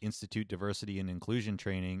things like institute diversity and inclusion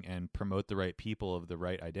training and promote the right people of the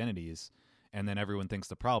right identities, and then everyone thinks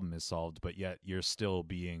the problem is solved, but yet you're still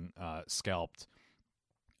being scalped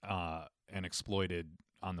and exploited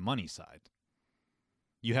on the money side.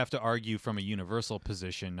 You have to argue from a universal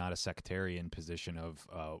position, not a sectarian position of,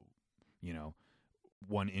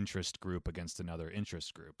 one interest group against another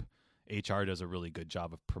interest group. HR does a really good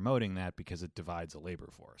job of promoting that because it divides a labor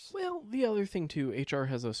force. Well, the other thing too, HR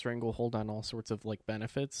has a stranglehold on all sorts of like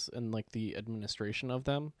benefits and like the administration of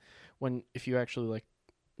them. When if you actually like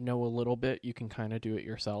know a little bit, you can kind of do it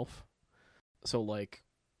yourself. So like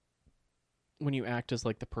when you act as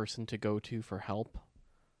like the person to go to for help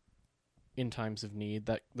in times of need,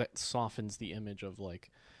 that softens the image of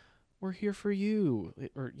like, we're here for you,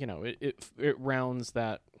 or you know, it rounds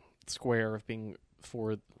that square of being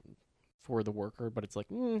for the worker, but it's like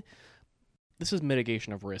this is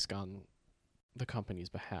mitigation of risk on the company's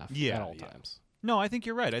behalf at all times. No, I think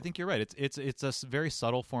you're right. It's a very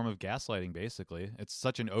subtle form of gaslighting. Basically, it's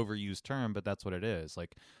such an overused term, but that's what it is.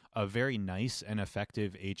 Like a very nice and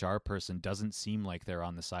effective HR person doesn't seem like they're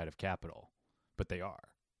on the side of capital, but they are.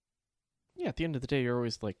 Yeah, at the end of the day, you're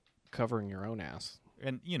always like covering your own ass.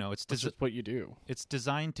 And, you know, it's just what you do. It's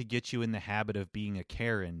designed to get you in the habit of being a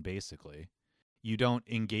Karen, basically. You don't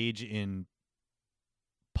engage in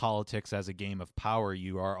politics as a game of power.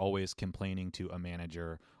 You are always complaining to a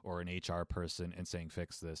manager or an HR person and saying,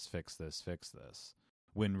 fix this, fix this, fix this.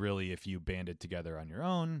 When really, if you banded together on your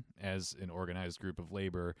own as an organized group of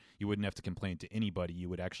labor, you wouldn't have to complain to anybody. You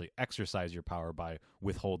would actually exercise your power by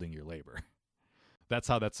withholding your labor. That's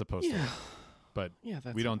how that's supposed to work. But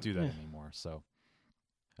we don't do that anymore, so...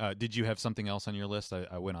 did you have something else on your list?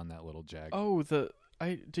 I went on that little jag. Oh,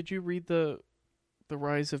 did you read the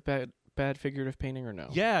rise of bad figurative painting or no?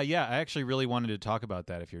 Yeah. I actually really wanted to talk about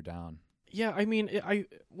that if you're down. Yeah, I mean,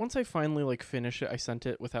 once I finally like finished it, I sent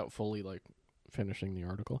it without fully like finishing the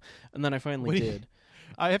article, and then I finally did.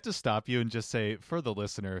 I have to stop you and just say, for the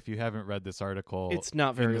listener, if you haven't read this article, it's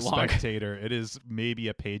not very in the long. Spectator, it is maybe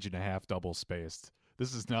a page and a half double spaced.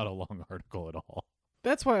 This is not a long article at all.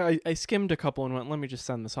 That's why I skimmed a couple and went, let me just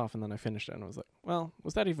send this off, and then I finished it, and I was like, well,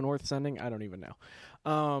 was that even worth sending? I don't even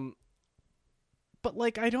know. But,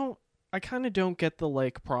 like, I kind of don't get the,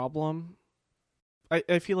 like, problem.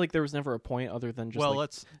 I feel like there was never a point other than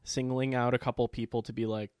just, singling out a couple people to be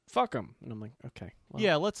like, fuck them. And I'm like, okay. Well.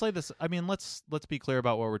 Yeah, let's lay this. I mean, let's be clear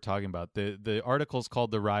about what we're talking about. The article's called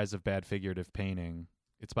The Rise of Bad Figurative Painting.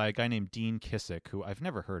 It's by a guy named Dean Kissick, who I've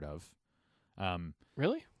never heard of.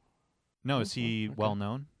 Really? No, is he well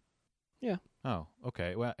known? Yeah. Oh,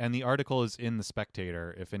 okay. Well, and the article is in The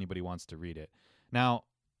Spectator if anybody wants to read it. Now,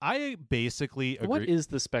 I basically agree. What is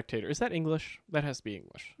The Spectator? Is that English? That has to be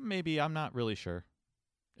English. Maybe. I'm not really sure.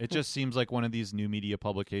 It just seems like one of these new media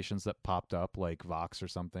publications that popped up, like Vox or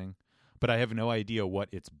something. But I have no idea what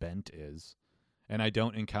its bent is. And I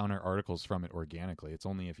don't encounter articles from it organically. It's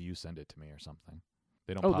only if you send it to me or something.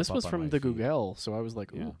 They don't pop this was up from on the my feed. Google, so I was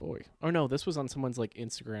like, oh, boy. Oh, no, this was on someone's, like,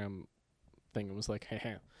 Instagram thing. It was like,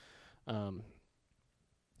 hey.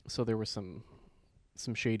 So there was some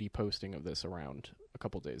shady posting of this around a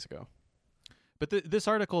couple days ago. But this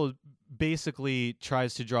article basically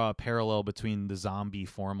tries to draw a parallel between the zombie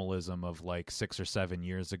formalism of like 6 or 7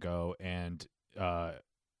 years ago and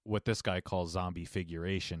what this guy calls zombie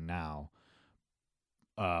figuration now,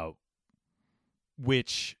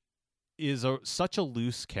 which is such a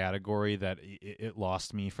loose category that it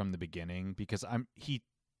lost me from the beginning because he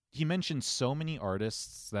mentioned so many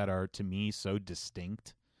artists that are to me so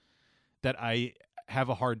distinct that I have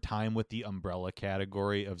a hard time with the umbrella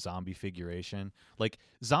category of zombie figuration. Like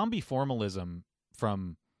zombie formalism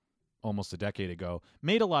from almost a decade ago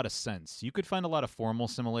made a lot of sense. You could find a lot of formal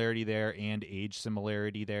similarity there and age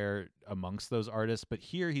similarity there amongst those artists. But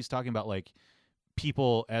here he's talking about like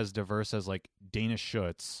people as diverse as like Dana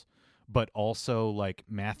Schutz, but also like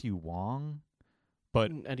Matthew Wong, but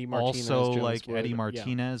Eddie Martinez, also Jonas like Wood, Eddie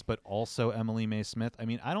Martinez, but also Emily May Smith. I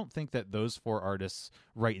mean, I don't think that those four artists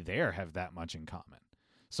right there have that much in common.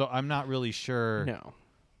 So I'm not really sure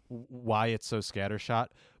why it's so scattershot.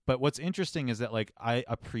 But what's interesting is that like I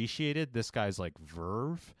appreciated this guy's like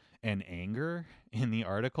verve and anger in the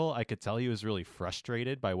article. I could tell he was really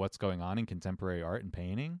frustrated by what's going on in contemporary art and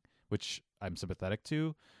painting, which I'm sympathetic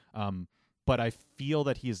to. But I feel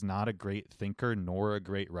that he is not a great thinker nor a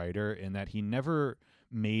great writer, and that he never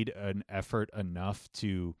made an effort enough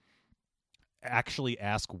to actually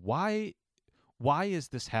ask why is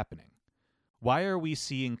this happening? Why are we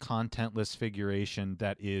seeing contentless figuration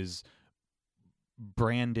that is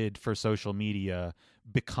branded for social media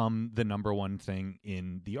become the number one thing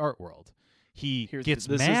in the art world? He gets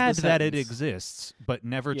mad that it exists, but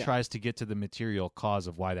never tries to get to the material cause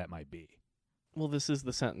of why that might be. Well, this is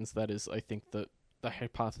the sentence that is, I think, the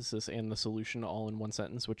hypothesis and the solution all in one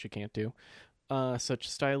sentence, which you can't do. Such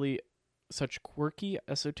styly such quirky,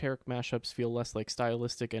 esoteric mashups feel less like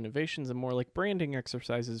stylistic innovations and more like branding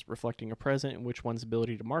exercises reflecting a present in which one's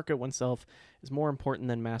ability to market oneself is more important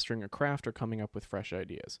than mastering a craft or coming up with fresh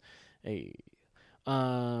ideas. That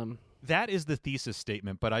is the thesis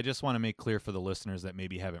statement, but I just want to make clear for the listeners that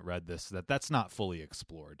maybe haven't read this that that's not fully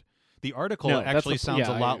explored. The article actually sounds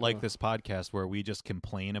a lot like this podcast where we just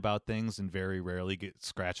complain about things and very rarely get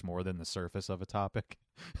scratched more than the surface of a topic.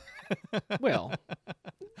 Well,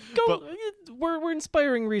 we're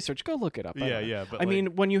inspiring research. Go look it up. But I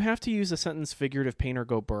mean, when you have to use a sentence figurative pain or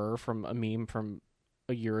go burr from a meme from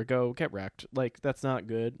a year ago, get wrecked. Like, that's not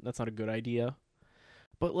good. That's not a good idea.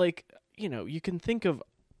 But, like, you know, you can think of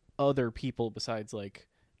other people besides, like,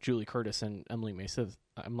 Julie Curtis and Emily May Smith.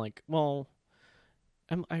 I'm like, well...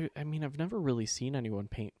 I mean, I've never really seen anyone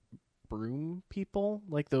paint broom people.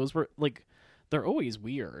 Like, those were, like, they're always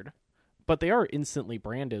weird. But they are instantly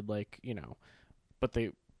branded, like, you know. But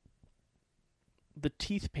the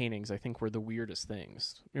teeth paintings, I think, were the weirdest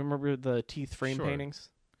things. You remember the teeth frame paintings?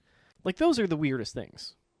 Like, those are the weirdest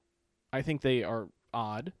things. I think they are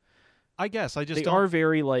odd. I guess they are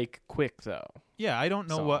very, like, quick, though. Yeah, I don't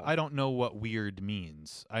know what weird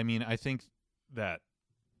means. I mean, I think that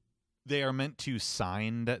they are meant to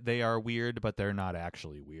sign that they are weird, but they're not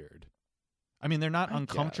actually weird. I mean, they're not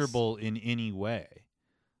uncomfortable in any way.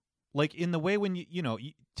 Like, in the way when you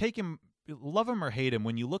take him, love him or hate him,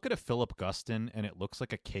 when you look at a Philip Guston and it looks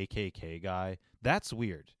like a KKK guy, that's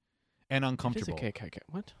weird and uncomfortable. It is a KKK.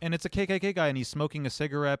 What? And it's a KKK guy and he's smoking a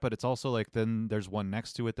cigarette, but it's also like then there's one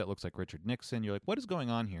next to it that looks like Richard Nixon. You're like, what is going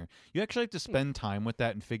on here? You actually have to spend time with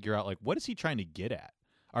that and figure out, like, what is he trying to get at?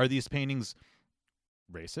 Are these paintings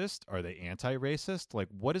racist? Are they anti-racist? Like,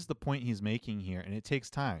 what is the point he's making here? And it takes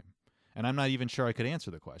time. And I'm not even sure I could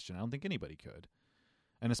answer the question. I don't think anybody could.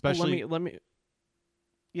 And especially... Well,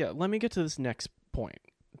 let me get to this next point,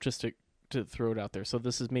 just to throw it out there. So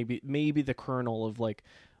this is maybe the kernel of, like,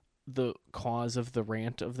 the cause of the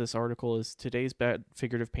rant of this article is today's bad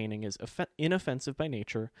figurative painting is inoffensive by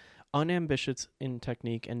nature, unambitious in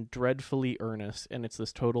technique, and dreadfully earnest, and it's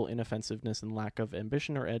this total inoffensiveness and lack of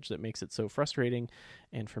ambition or edge that makes it so frustrating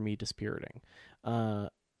and, for me, dispiriting.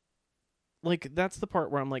 Like, that's the part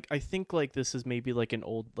where I'm like, I think, like, this is maybe like an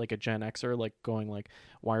old, like a Gen Xer, like, going like,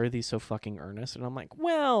 why are these so fucking earnest? And I'm like,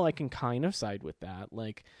 well, I can kind of side with that,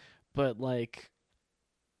 like, but, like...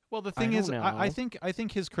 Well, the thing is, I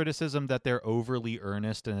think his criticism that they're overly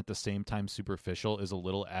earnest and at the same time superficial is a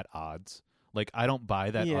little at odds. Like, I don't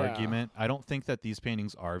buy that argument. I don't think that these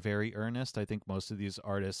paintings are very earnest. I think most of these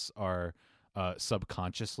artists are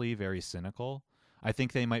subconsciously very cynical. I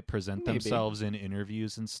think they might present themselves in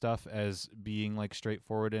interviews and stuff as being, like,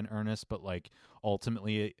 straightforward and earnest, but, like,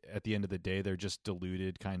 ultimately, at the end of the day, they're just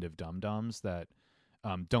deluded kind of dum-dums that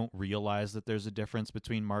don't realize that there's a difference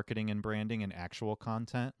between marketing and branding and actual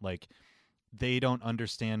content. Like, they don't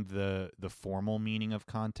understand the formal meaning of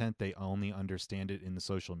content. They only understand it in the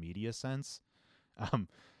social media sense.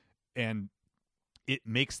 And it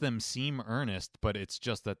makes them seem earnest, but it's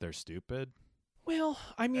just that they're stupid. Well,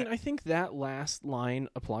 I mean, I think that last line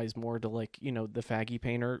applies more to, like, you know, the faggy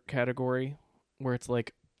painter category, where it's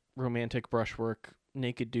like romantic brushwork,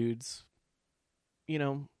 naked dudes, you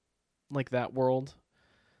know, like that world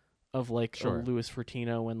of, like, Louis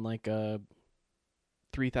Fortino and, like,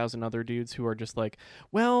 3,000 other dudes who are just like,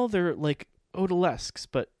 well, they're like odalesques,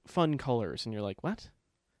 but fun colors. And you're like, what?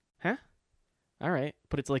 Huh? All right.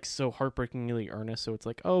 But it's, like, so heartbreakingly earnest. So it's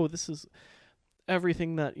like, oh, this is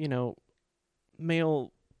everything that, you know,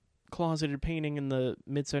 male closeted painting in the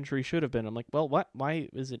mid-century should have been. I'm like, well, what? Why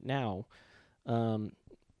is it now? You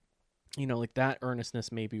know, like, that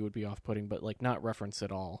earnestness maybe would be off-putting, but, like, not referenced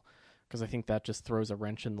at all. Because I think that just throws a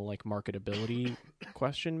wrench in the, like, marketability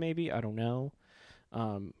question, maybe. I don't know.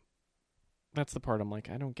 That's the part I'm like,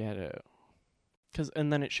 I don't get it.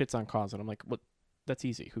 And then it shits on cause, and I'm like, what? That's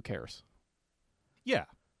easy. Who cares? Yeah.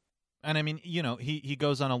 And I mean, you know, he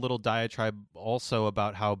goes on a little diatribe also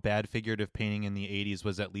about how bad figurative painting in the 80s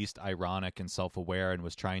was at least ironic and self-aware and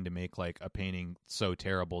was trying to make, like, a painting so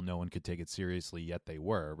terrible no one could take it seriously, yet they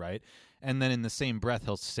were, right? And then in the same breath,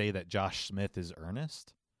 he'll say that Josh Smith is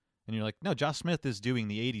earnest. And you're like, no, Josh Smith is doing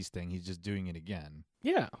the 80s thing. He's just doing it again.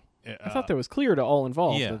 Yeah. I thought that was clear to all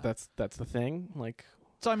involved that that's the thing. Like,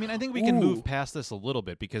 so, I mean, I think we can move past this a little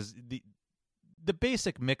bit because the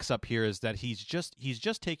basic mix-up here is that he's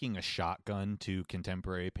just taking a shotgun to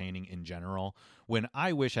contemporary painting in general, when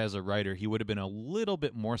I wish as a writer he would have been a little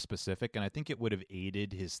bit more specific, and I think it would have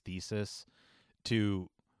aided his thesis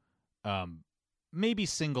to maybe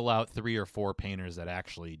single out 3 or 4 painters that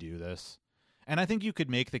actually do this. And I think you could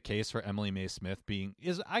make the case for Emily May Smith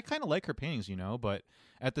I kind of like her paintings, but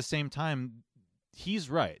at the same time, he's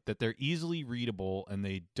right that they're easily readable and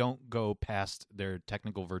they don't go past their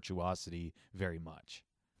technical virtuosity very much.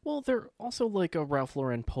 Well, they're also like a Ralph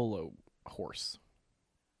Lauren polo horse.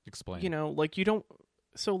 Explain. You don't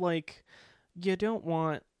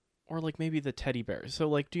want, or like maybe the teddy bear. So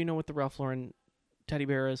like, do you know what the Ralph Lauren teddy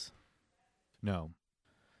bear is? No.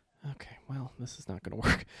 Okay, well, this is not going to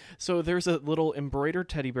work. So there's a little embroidered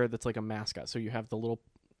teddy bear that's like a mascot. So you have the little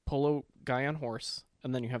polo guy on horse,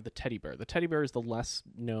 and then you have the teddy bear. The teddy bear is the less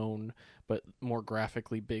known but more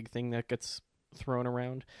graphically big thing that gets thrown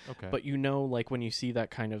around. Okay. But like when you see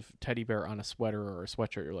that kind of teddy bear on a sweater or a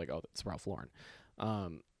sweatshirt, you're like, oh, that's Ralph Lauren.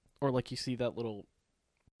 Or like you see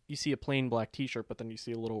a plain black t-shirt, but then you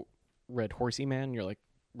see a little red horsey man, you're like,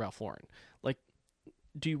 Ralph Lauren. Like,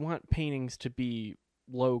 do you want paintings to be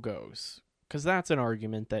logos? Because that's an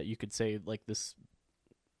argument that you could say, like, this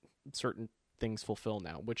certain things fulfill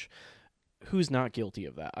now, which who's not guilty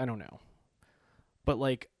of that? I don't know. But,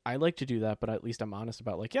 like, I like to do that, but at least I'm honest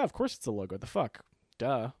about, like, yeah, of course it's a logo. The fuck?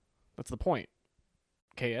 Duh. That's the point.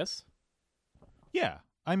 KS? Yeah.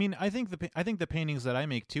 I mean, I think the paintings that I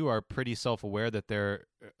make too are pretty self-aware that they're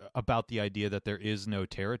about the idea that there is no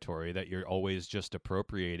territory, that you're always just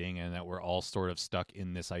appropriating, and that we're all sort of stuck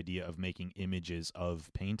in this idea of making images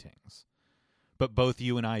of paintings. But both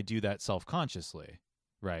you and I do that self-consciously,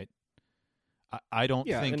 right? I don't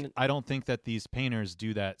think that these painters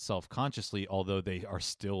do that self-consciously, although they are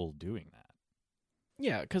still doing that.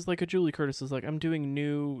 Yeah, because like a Julie Curtis is like, I'm doing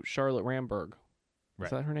new Charlotte Ramberg. Right.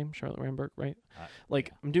 Is that her name? Charlotte Ramberg, right? Yeah.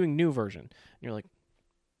 I'm doing new version. And you're like,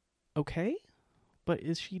 okay, but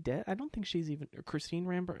is she dead? I don't think she's even Christine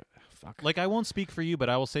Ramberg. Fuck. Like, I won't speak for you, but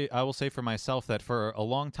I will say for myself that for a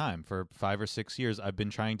long time, for 5 or 6 years, I've been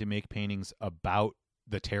trying to make paintings about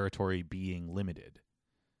the territory being limited.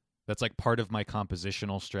 That's like part of my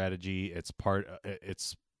compositional strategy. It's part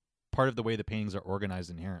of the way the paintings are organized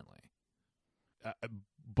inherently.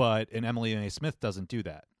 But Emily May Smith doesn't do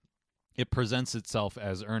that. It presents itself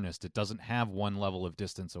as earnest. It doesn't have one level of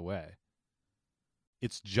distance away.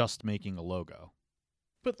 It's just making a logo.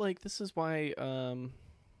 But like, this is why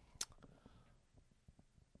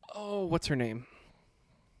what's her name?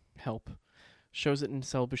 Help. Shows it in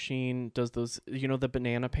Cell Machine, does those, the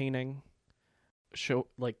banana painting? Show,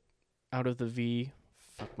 like, out of the V.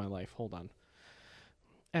 Fuck my life. Hold on.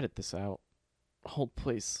 Edit this out. Hold,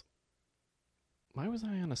 please. Why was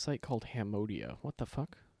I on a site called Hamodia? What the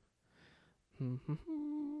fuck?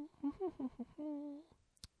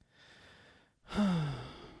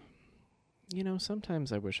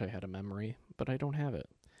 Sometimes I wish I had a memory, but I don't have it.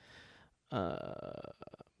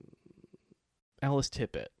 Alice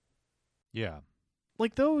Tippett. Yeah.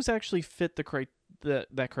 Like, those actually fit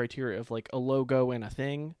that criteria of, like, a logo and a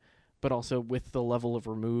thing, but also with the level of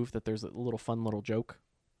remove that there's a little fun little joke.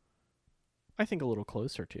 I think a little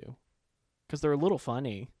closer to. Because they're a little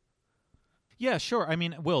funny. Yeah, sure. I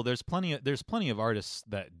mean, Will, there's plenty of artists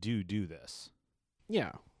that do this.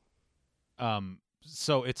 Yeah.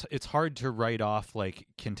 So it's hard to write off like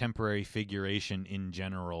contemporary figuration in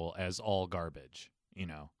general as all garbage,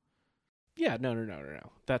 Yeah, no.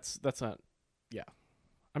 That's not. Yeah,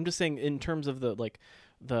 I'm just saying in terms of the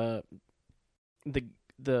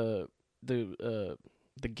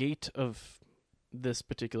gate of this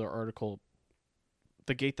particular article,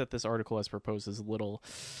 the gate that this article has proposed is a little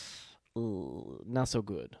not so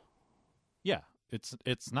good. Yeah, it's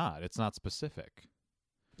not specific.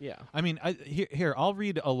 Yeah. I mean, here I'll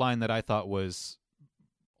read a line that I thought was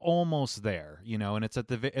almost there, and it's at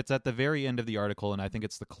the very end of the article, and I think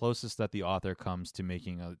it's the closest that the author comes to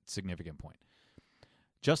making a significant point.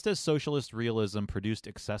 Just as socialist realism produced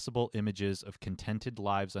accessible images of contented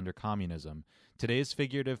lives under communism, today's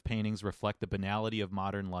figurative paintings reflect the banality of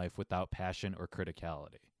modern life without passion or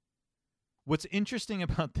criticality. What's interesting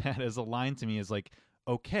about that as a line to me is like,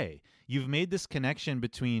 okay, you've made this connection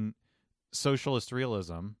between socialist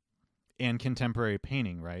realism and contemporary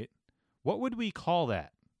painting, right? What would we call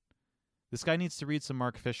that? This guy needs to read some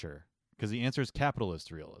Mark Fisher, because the answer is capitalist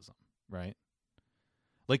realism, right?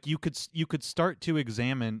 Like, you could start to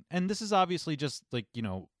examine, and this is obviously just like,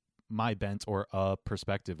 my bent or a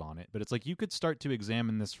perspective on it, but it's like you could start to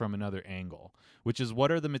examine this from another angle, which is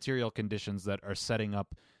what are the material conditions that are setting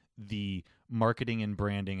up the marketing and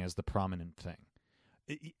branding as the prominent thing.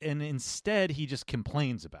 And instead, he just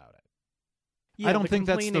complains about it. Yeah, I don't think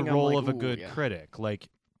that's the role of a good yeah. critic. Like,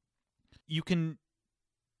 you can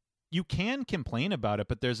complain about it,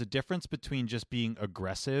 but there's a difference between just being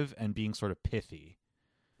aggressive and being sort of pithy.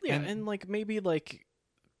 Yeah, and like maybe like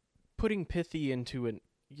putting pithy into an,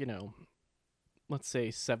 let's say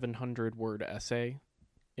 700-word essay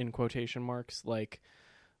in quotation marks, like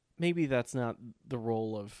maybe that's not the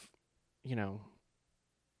role of, you know,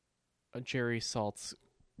 a Jerry Saltz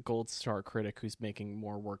Gold Star critic who's making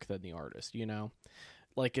more work than the artist, you know?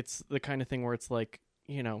 Like, it's the kind of thing where it's like,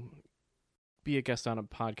 you know, be a guest on a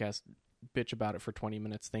podcast, bitch about it for 20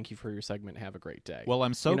 minutes. Thank you for your segment. Have a great day. Well,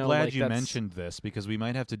 I'm so glad you mentioned this, because we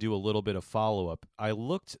might have to do a little bit of follow-up. I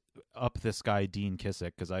looked up this guy, Dean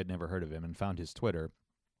Kissick, because I'd never heard of him, and found his Twitter.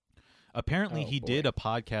 Apparently, he did a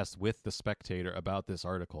podcast with The Spectator about this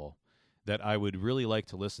article that I would really like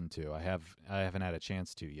to listen to. I haven't had a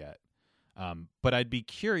chance to yet. But I'd be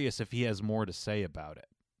curious if he has more to say about it.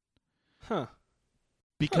 Huh.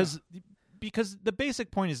 Because the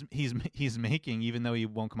basic point is he's making, even though he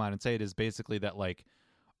won't come out and say it, is basically that, like,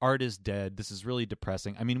 art is dead. This is really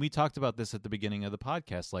depressing. I mean, we talked about this at the beginning of the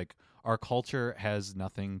podcast. Like, our culture has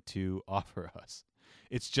nothing to offer us.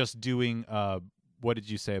 It's just doing what did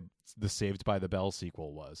you say the Saved by the Bell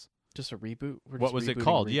sequel was? Just a reboot? What was it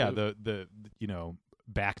called? Yeah, the you know,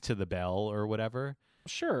 Back to the Bell or whatever.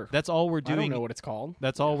 Sure. That's all we're doing. I don't know what it's called.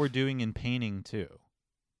 That's all we're doing in painting too.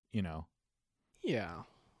 You know. Yeah.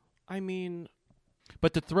 I mean,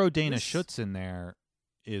 but to throw Dana Schutz in there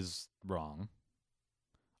is wrong.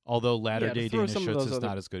 Although latter-day Dana Schutz is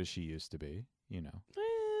not as good as she used to be, you know.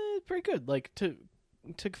 Pretty good. Like, to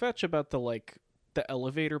fetch about the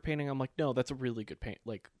elevator painting, I'm like, no, that's a really good paint.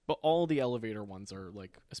 Like, but all the elevator ones are,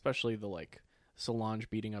 like, especially the, like, Solange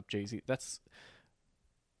beating up Jay-Z. That's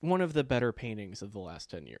one of the better paintings of the last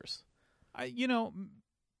 10 years. You know,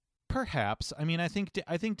 perhaps. I mean, I think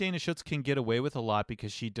Dana Schutz can get away with a lot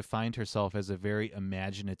because she defined herself as a very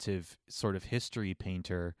imaginative sort of history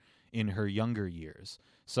painter in her younger years.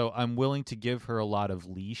 So I'm willing to give her a lot of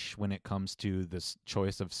leash when it comes to this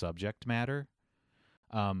choice of subject matter.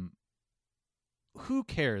 Who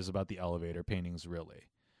cares about the elevator paintings, really?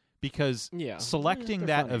 Because selecting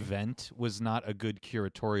that event was not a good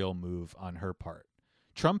curatorial move on her part.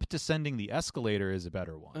 Trump descending the escalator is a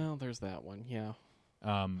better one. Oh, there's that one, yeah.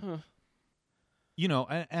 You know,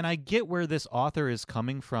 and I get where this author is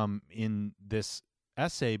coming from in this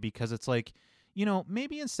essay, because it's like, you know,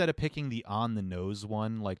 maybe instead of picking the on-the-nose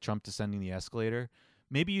one, like Trump descending the escalator,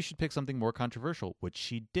 maybe you should pick something more controversial, which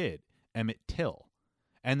she did, Emmett Till.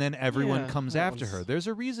 And then everyone comes after her.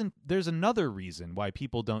 There's another reason why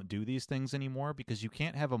people don't do these things anymore, because you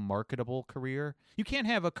can't have a marketable career. You can't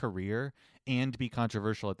have a career and be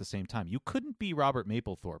controversial at the same time. You couldn't be Robert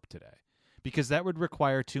Mapplethorpe today, because that would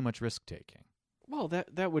require too much risk-taking. Well,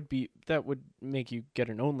 that would make you get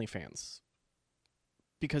an OnlyFans,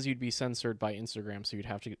 because you'd be censored by Instagram, so you'd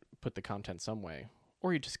have to put the content some way,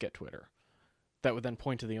 or you'd just get Twitter. That would then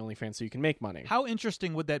point to the OnlyFans so you can make money. How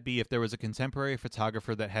interesting would that be if there was a contemporary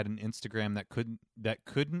photographer that had an Instagram that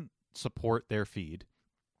couldn't support their feed,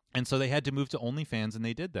 and so they had to move to OnlyFans, and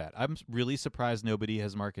they did that? I'm really surprised nobody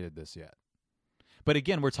has marketed this yet. But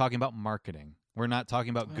again, we're talking about marketing. We're not talking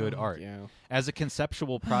about good art. Yeah. As a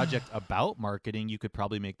conceptual project about marketing, you could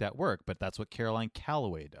probably make that work, but that's what Caroline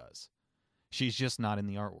Calloway does. She's just not in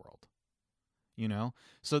the art world. You know?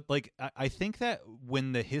 So, like, I think that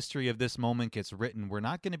when the history of this moment gets written, we're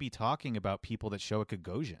not going to be talking about people that show a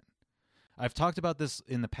Gagosian. I've talked about this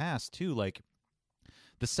in the past, too. Like,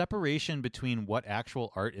 the separation between what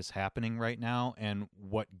actual art is happening right now and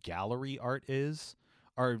what gallery art is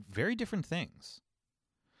are very different things.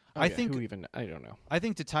 I don't know. I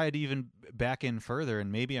think to tie it even back in further,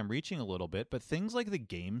 and maybe I'm reaching a little bit, but things like the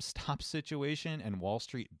GameStop situation and Wall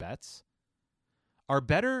Street Bets are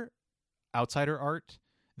better outsider art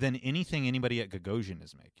than anything anybody at Gagosian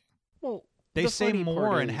is making. Well, they say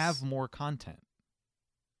more and have more content.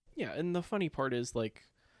 Yeah, and the funny part is, like,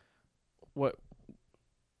 what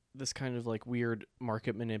this kind of, like, weird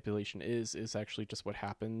market manipulation is actually just what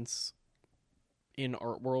happens in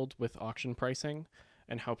art world with auction pricing,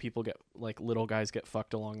 and how people get, like, little guys get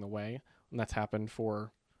fucked along the way. And that's happened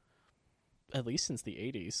for at least since the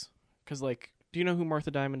 80s. Because, like, do you know who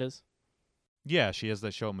Martha Diamond is? Yeah, she has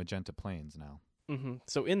that show Magenta Plains now. Mm-hmm.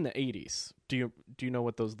 So in the 80s, do you know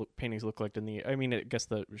what those paintings look like I mean, I guess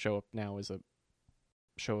the show up now is a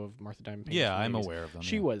show of Martha Diamond paintings. Yeah, I'm aware of them.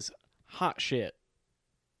 She was hot shit.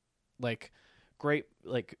 Like, great,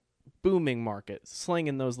 like, booming market,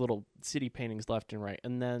 slinging those little city paintings left and right.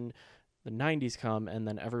 And then the 90s come, and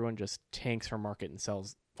then everyone just tanks her market and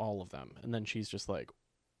sells all of them. And then she's just, like,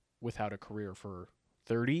 without a career for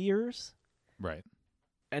 30 years. Right.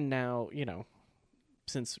 And now, you know,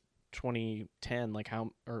 since 2010, like,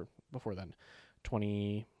 or before then,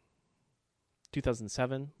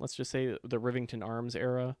 2007, let's just say, the Rivington Arms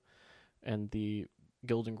era and the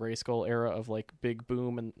Guild and Grayskull era of, like, big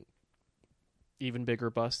boom, and even bigger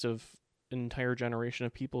bust of an entire generation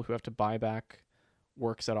of people who have to buy back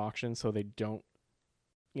works at auction so they don't,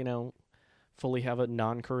 fully have a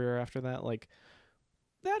non-career after that. Like,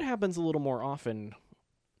 that happens a little more often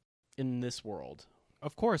in this world.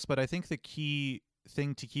 Of course, but I think the key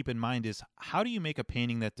thing to keep in mind is, how do you make a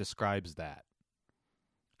painting that describes that?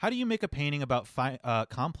 How do you make a painting about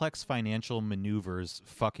complex financial maneuvers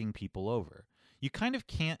fucking people over? You kind of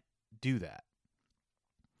can't do that.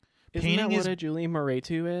 Isn't that what a Julie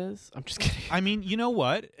Moretu is? I'm just kidding. I mean, you know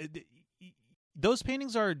what? Those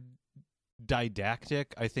paintings are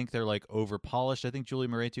didactic. I think they're like over polished. I think Julie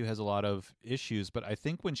Moretu has a lot of issues, but I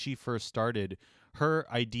think when she first started, her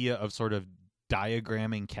idea of sort of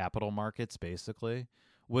diagramming capital markets basically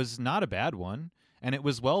was not a bad one, and it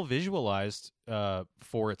was well visualized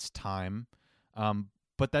for its time,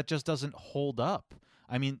 but that just doesn't hold up.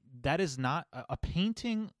 I mean, that is not a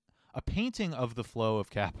painting. A painting of the flow of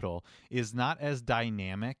capital is not as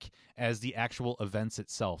dynamic as the actual events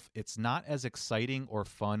itself. It's not as exciting or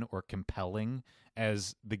fun or compelling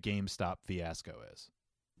as the GameStop fiasco is.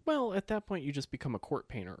 Well, at that point, you just become a court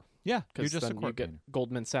painter. Yeah, you're just a court you painter. get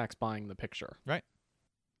Goldman Sachs buying the picture. Right.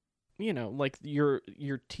 Like your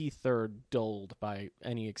teeth are dulled by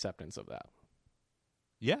any acceptance of that.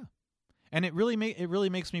 Yeah. And it really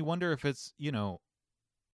makes me wonder if it's,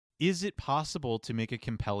 is it possible to make a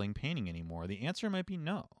compelling painting anymore? The answer might be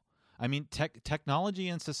no. I mean, technology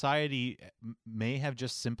and society may have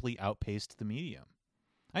just simply outpaced the medium.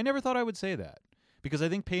 I never thought I would say that, because I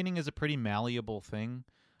think painting is a pretty malleable thing.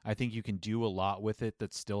 I think you can do a lot with it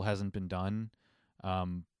that still hasn't been done,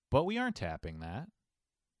 but we aren't tapping that.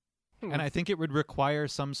 And I think it would require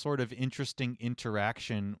some sort of interesting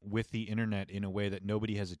interaction with the internet in a way that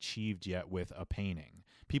nobody has achieved yet with a painting.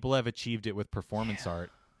 People have achieved it with performance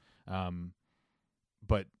art.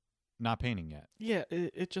 But not painting yet. Yeah,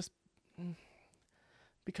 it just,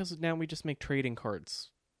 because now we just make trading cards.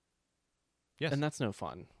 Yes. And that's no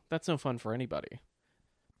fun. That's no fun for anybody.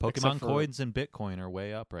 Pokemon coins and Bitcoin are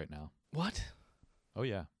way up right now. What? Oh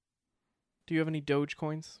yeah. Do you have any Doge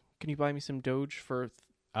coins? Can you buy me some Doge for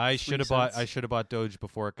I should have bought Doge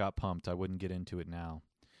before it got pumped. I wouldn't get into it now.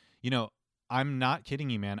 I'm not kidding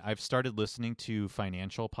you, man. I've started listening to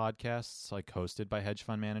financial podcasts, like hosted by hedge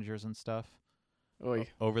fund managers and stuff,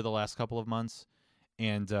 over the last couple of months.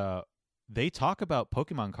 And they talk about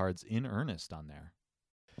Pokemon cards in earnest on there.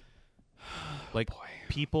 Like,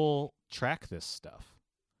 people track this stuff.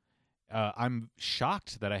 I'm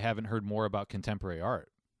shocked that I haven't heard more about contemporary art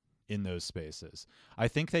in those spaces. I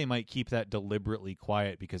think they might keep that deliberately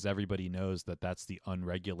quiet because everybody knows that that's the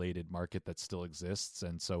unregulated market that still exists,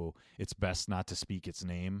 and so it's best not to speak its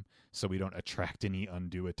name so we don't attract any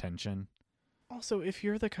undue attention. Also, if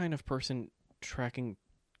you're the kind of person tracking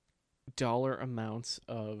dollar amounts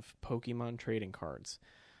of Pokemon trading cards,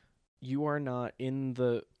 you are not in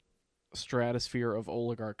the stratosphere of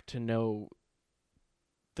oligarch to know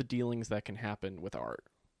the dealings that can happen with art.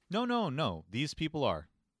 No. These people are.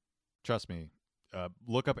 Trust me.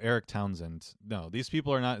 Look up Eric Townsend. No, these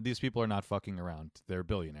people are not fucking around. They're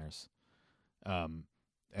billionaires. And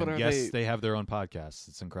yes, they have their own podcasts.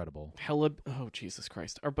 It's incredible. Oh, Jesus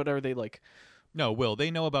Christ. But are they like... No, Will,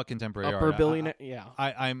 they know about contemporary upper art. Billionaire? Yeah.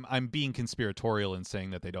 I'm being conspiratorial in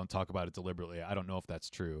saying that they don't talk about it deliberately. I don't know if that's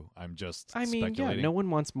true. I'm just speculating. Yeah, no one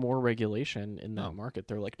wants more regulation in that market.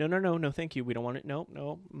 They're like, no, thank you. We don't want it.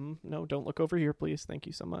 No, don't look over here, please. Thank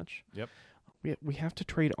you so much. Yep. We have to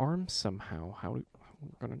trade arms somehow.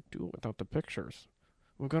 We're going to do it without the pictures.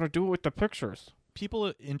 We're going to do it with the pictures.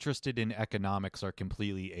 People interested in economics are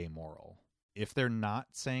completely amoral. If they're not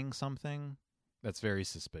saying something, that's very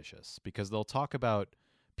suspicious, because they'll talk about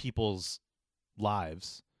people's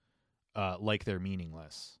lives like they're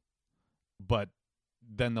meaningless. But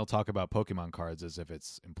then they'll talk about Pokemon cards as if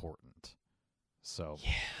it's important. So,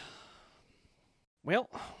 yeah. Well,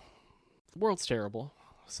 the world's terrible.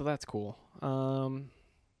 So that's cool. I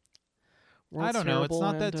don't know. It's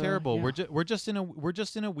not that terrible. Yeah. We're just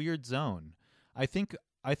in a weird zone. I think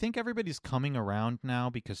everybody's coming around now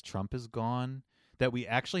because Trump is gone, that we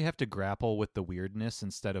actually have to grapple with the weirdness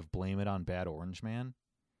instead of blame it on bad Orange Man.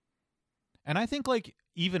 And I think, like,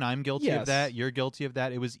 even I'm guilty of that. You're guilty of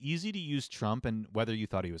that. It was easy to use Trump, and whether you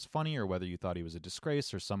thought he was funny or whether you thought he was a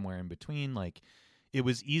disgrace or somewhere in between, like, it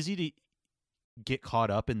was easy to get caught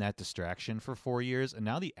up in that distraction for 4 years, and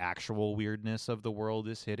now the actual weirdness of the world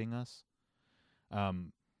is hitting us.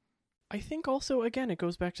 I think also, again, it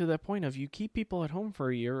goes back to that point of you keep people at home for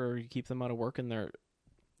a year, or you keep them out of work, and they're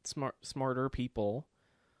smarter people.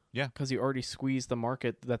 Yeah. Because you already squeezed the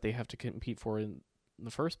market that they have to compete for in the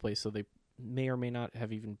first place, so they may or may not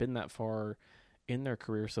have even been that far in their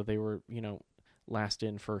career, so they were, last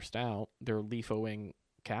in, first out. They're LIFOing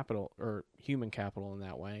capital or human capital in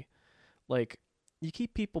that way. Like, you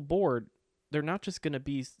keep people bored, they're not just going to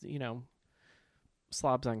be,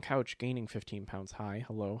 slobs on couch gaining 15 pounds. Hi,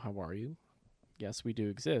 hello, how are you? Yes, we do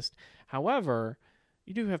exist. However,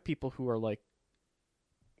 you do have people who are like,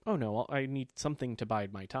 oh no, I need something to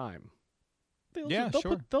bide my time. They'll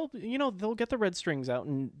they'll get the red strings out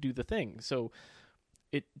and do the thing. So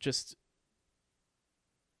it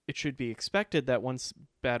should be expected that once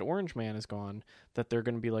Bad Orange Man is gone, that they're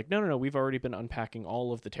going to be like, no, we've already been unpacking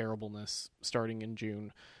all of the terribleness starting in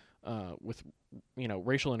June with,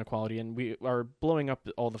 racial inequality, and we are blowing up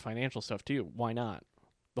all the financial stuff too. Why not?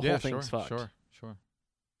 The whole thing's fucked. Sure.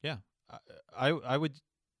 Yeah. I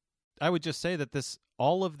would just say that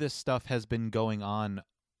all of this stuff has been going on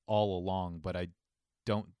all along, but I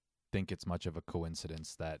don't think it's much of a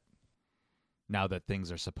coincidence that now that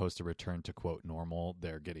things are supposed to return to, quote, normal,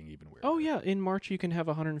 they're getting even weirder. Oh, yeah. In March, you can have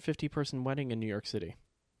a 150-person wedding in New York City.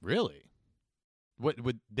 Really? What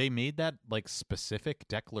they made that, like, specific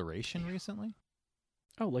declaration recently?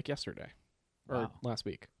 Oh, like yesterday. Or last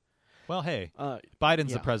week. Well, hey,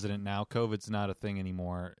 Biden's the president now. COVID's not a thing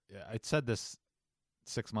anymore. I said this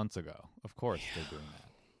 6 months ago. Of course they're doing that.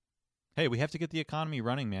 Hey, we have to get the economy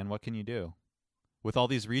running, man. What can you do? With all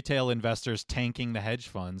these retail investors tanking the hedge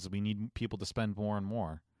funds, we need people to spend more and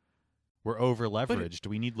more. We're over-leveraged.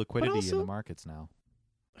 We need liquidity in the markets now.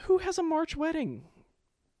 Who has a March wedding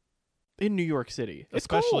in New York City? It's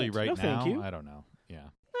especially cold. Right no, now. Thank you. I don't know. Yeah.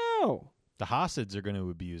 No. The Hasids are going to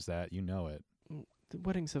abuse that. You know it. The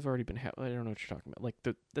weddings have already been I don't know what you're talking about. Like,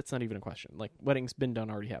 that's not even a question. Like, weddings been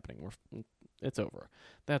done, already happening. It's over.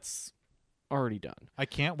 That's already done. I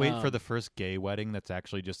can't wait for the first gay wedding that's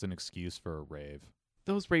actually just an excuse for a rave.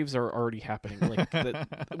 Those raves are already happening.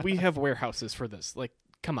 Like, we have warehouses for this. Like,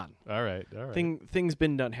 come on. All right. Things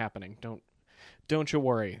been done happening. Don't you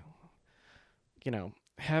worry.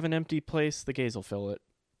 Have an empty place. The gays will fill it.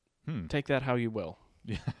 Take that how you will.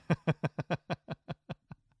 Yeah.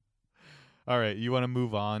 All right. You want to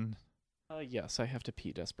move on? Yes, I have to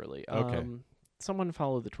pee desperately. Okay. Someone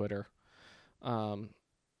follow the Twitter.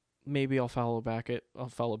 Maybe I'll follow back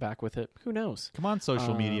with it. Who knows? Come on,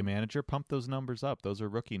 social media manager, pump those numbers up. Those are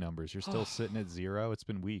rookie numbers. You're still sitting at 0. It's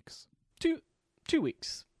been weeks. 2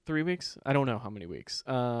 weeks, 3 weeks. I don't know how many weeks.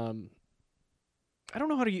 I don't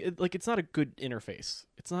know how to it's not a good interface.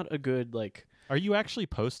 It's not a good like. Are you actually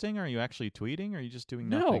posting? Are you actually tweeting? Or are you just doing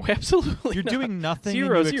nothing? No, absolutely. You're not. doing nothing.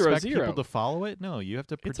 Zero, and you expect zero. people to follow it? No, you have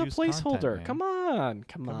to produce. It's a placeholder. Content,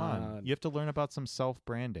 Come on. You have to learn about some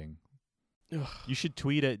self-branding. Ugh. You should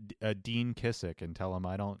tweet at Dean Kissick and tell him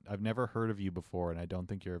I've never heard of you before, and I don't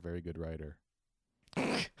think you're a very good writer.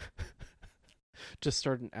 Just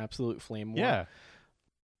start an absolute flame war. Yeah,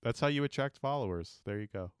 that's how you attract followers. There you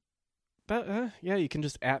go. Yeah, you can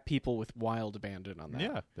just at people with wild abandon on that.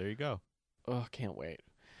 Yeah, there you go. Oh, can't wait.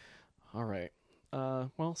 All right.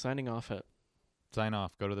 Well, signing off. Sign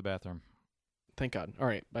off. Go to the bathroom. Thank God. All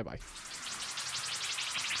right. Bye-bye.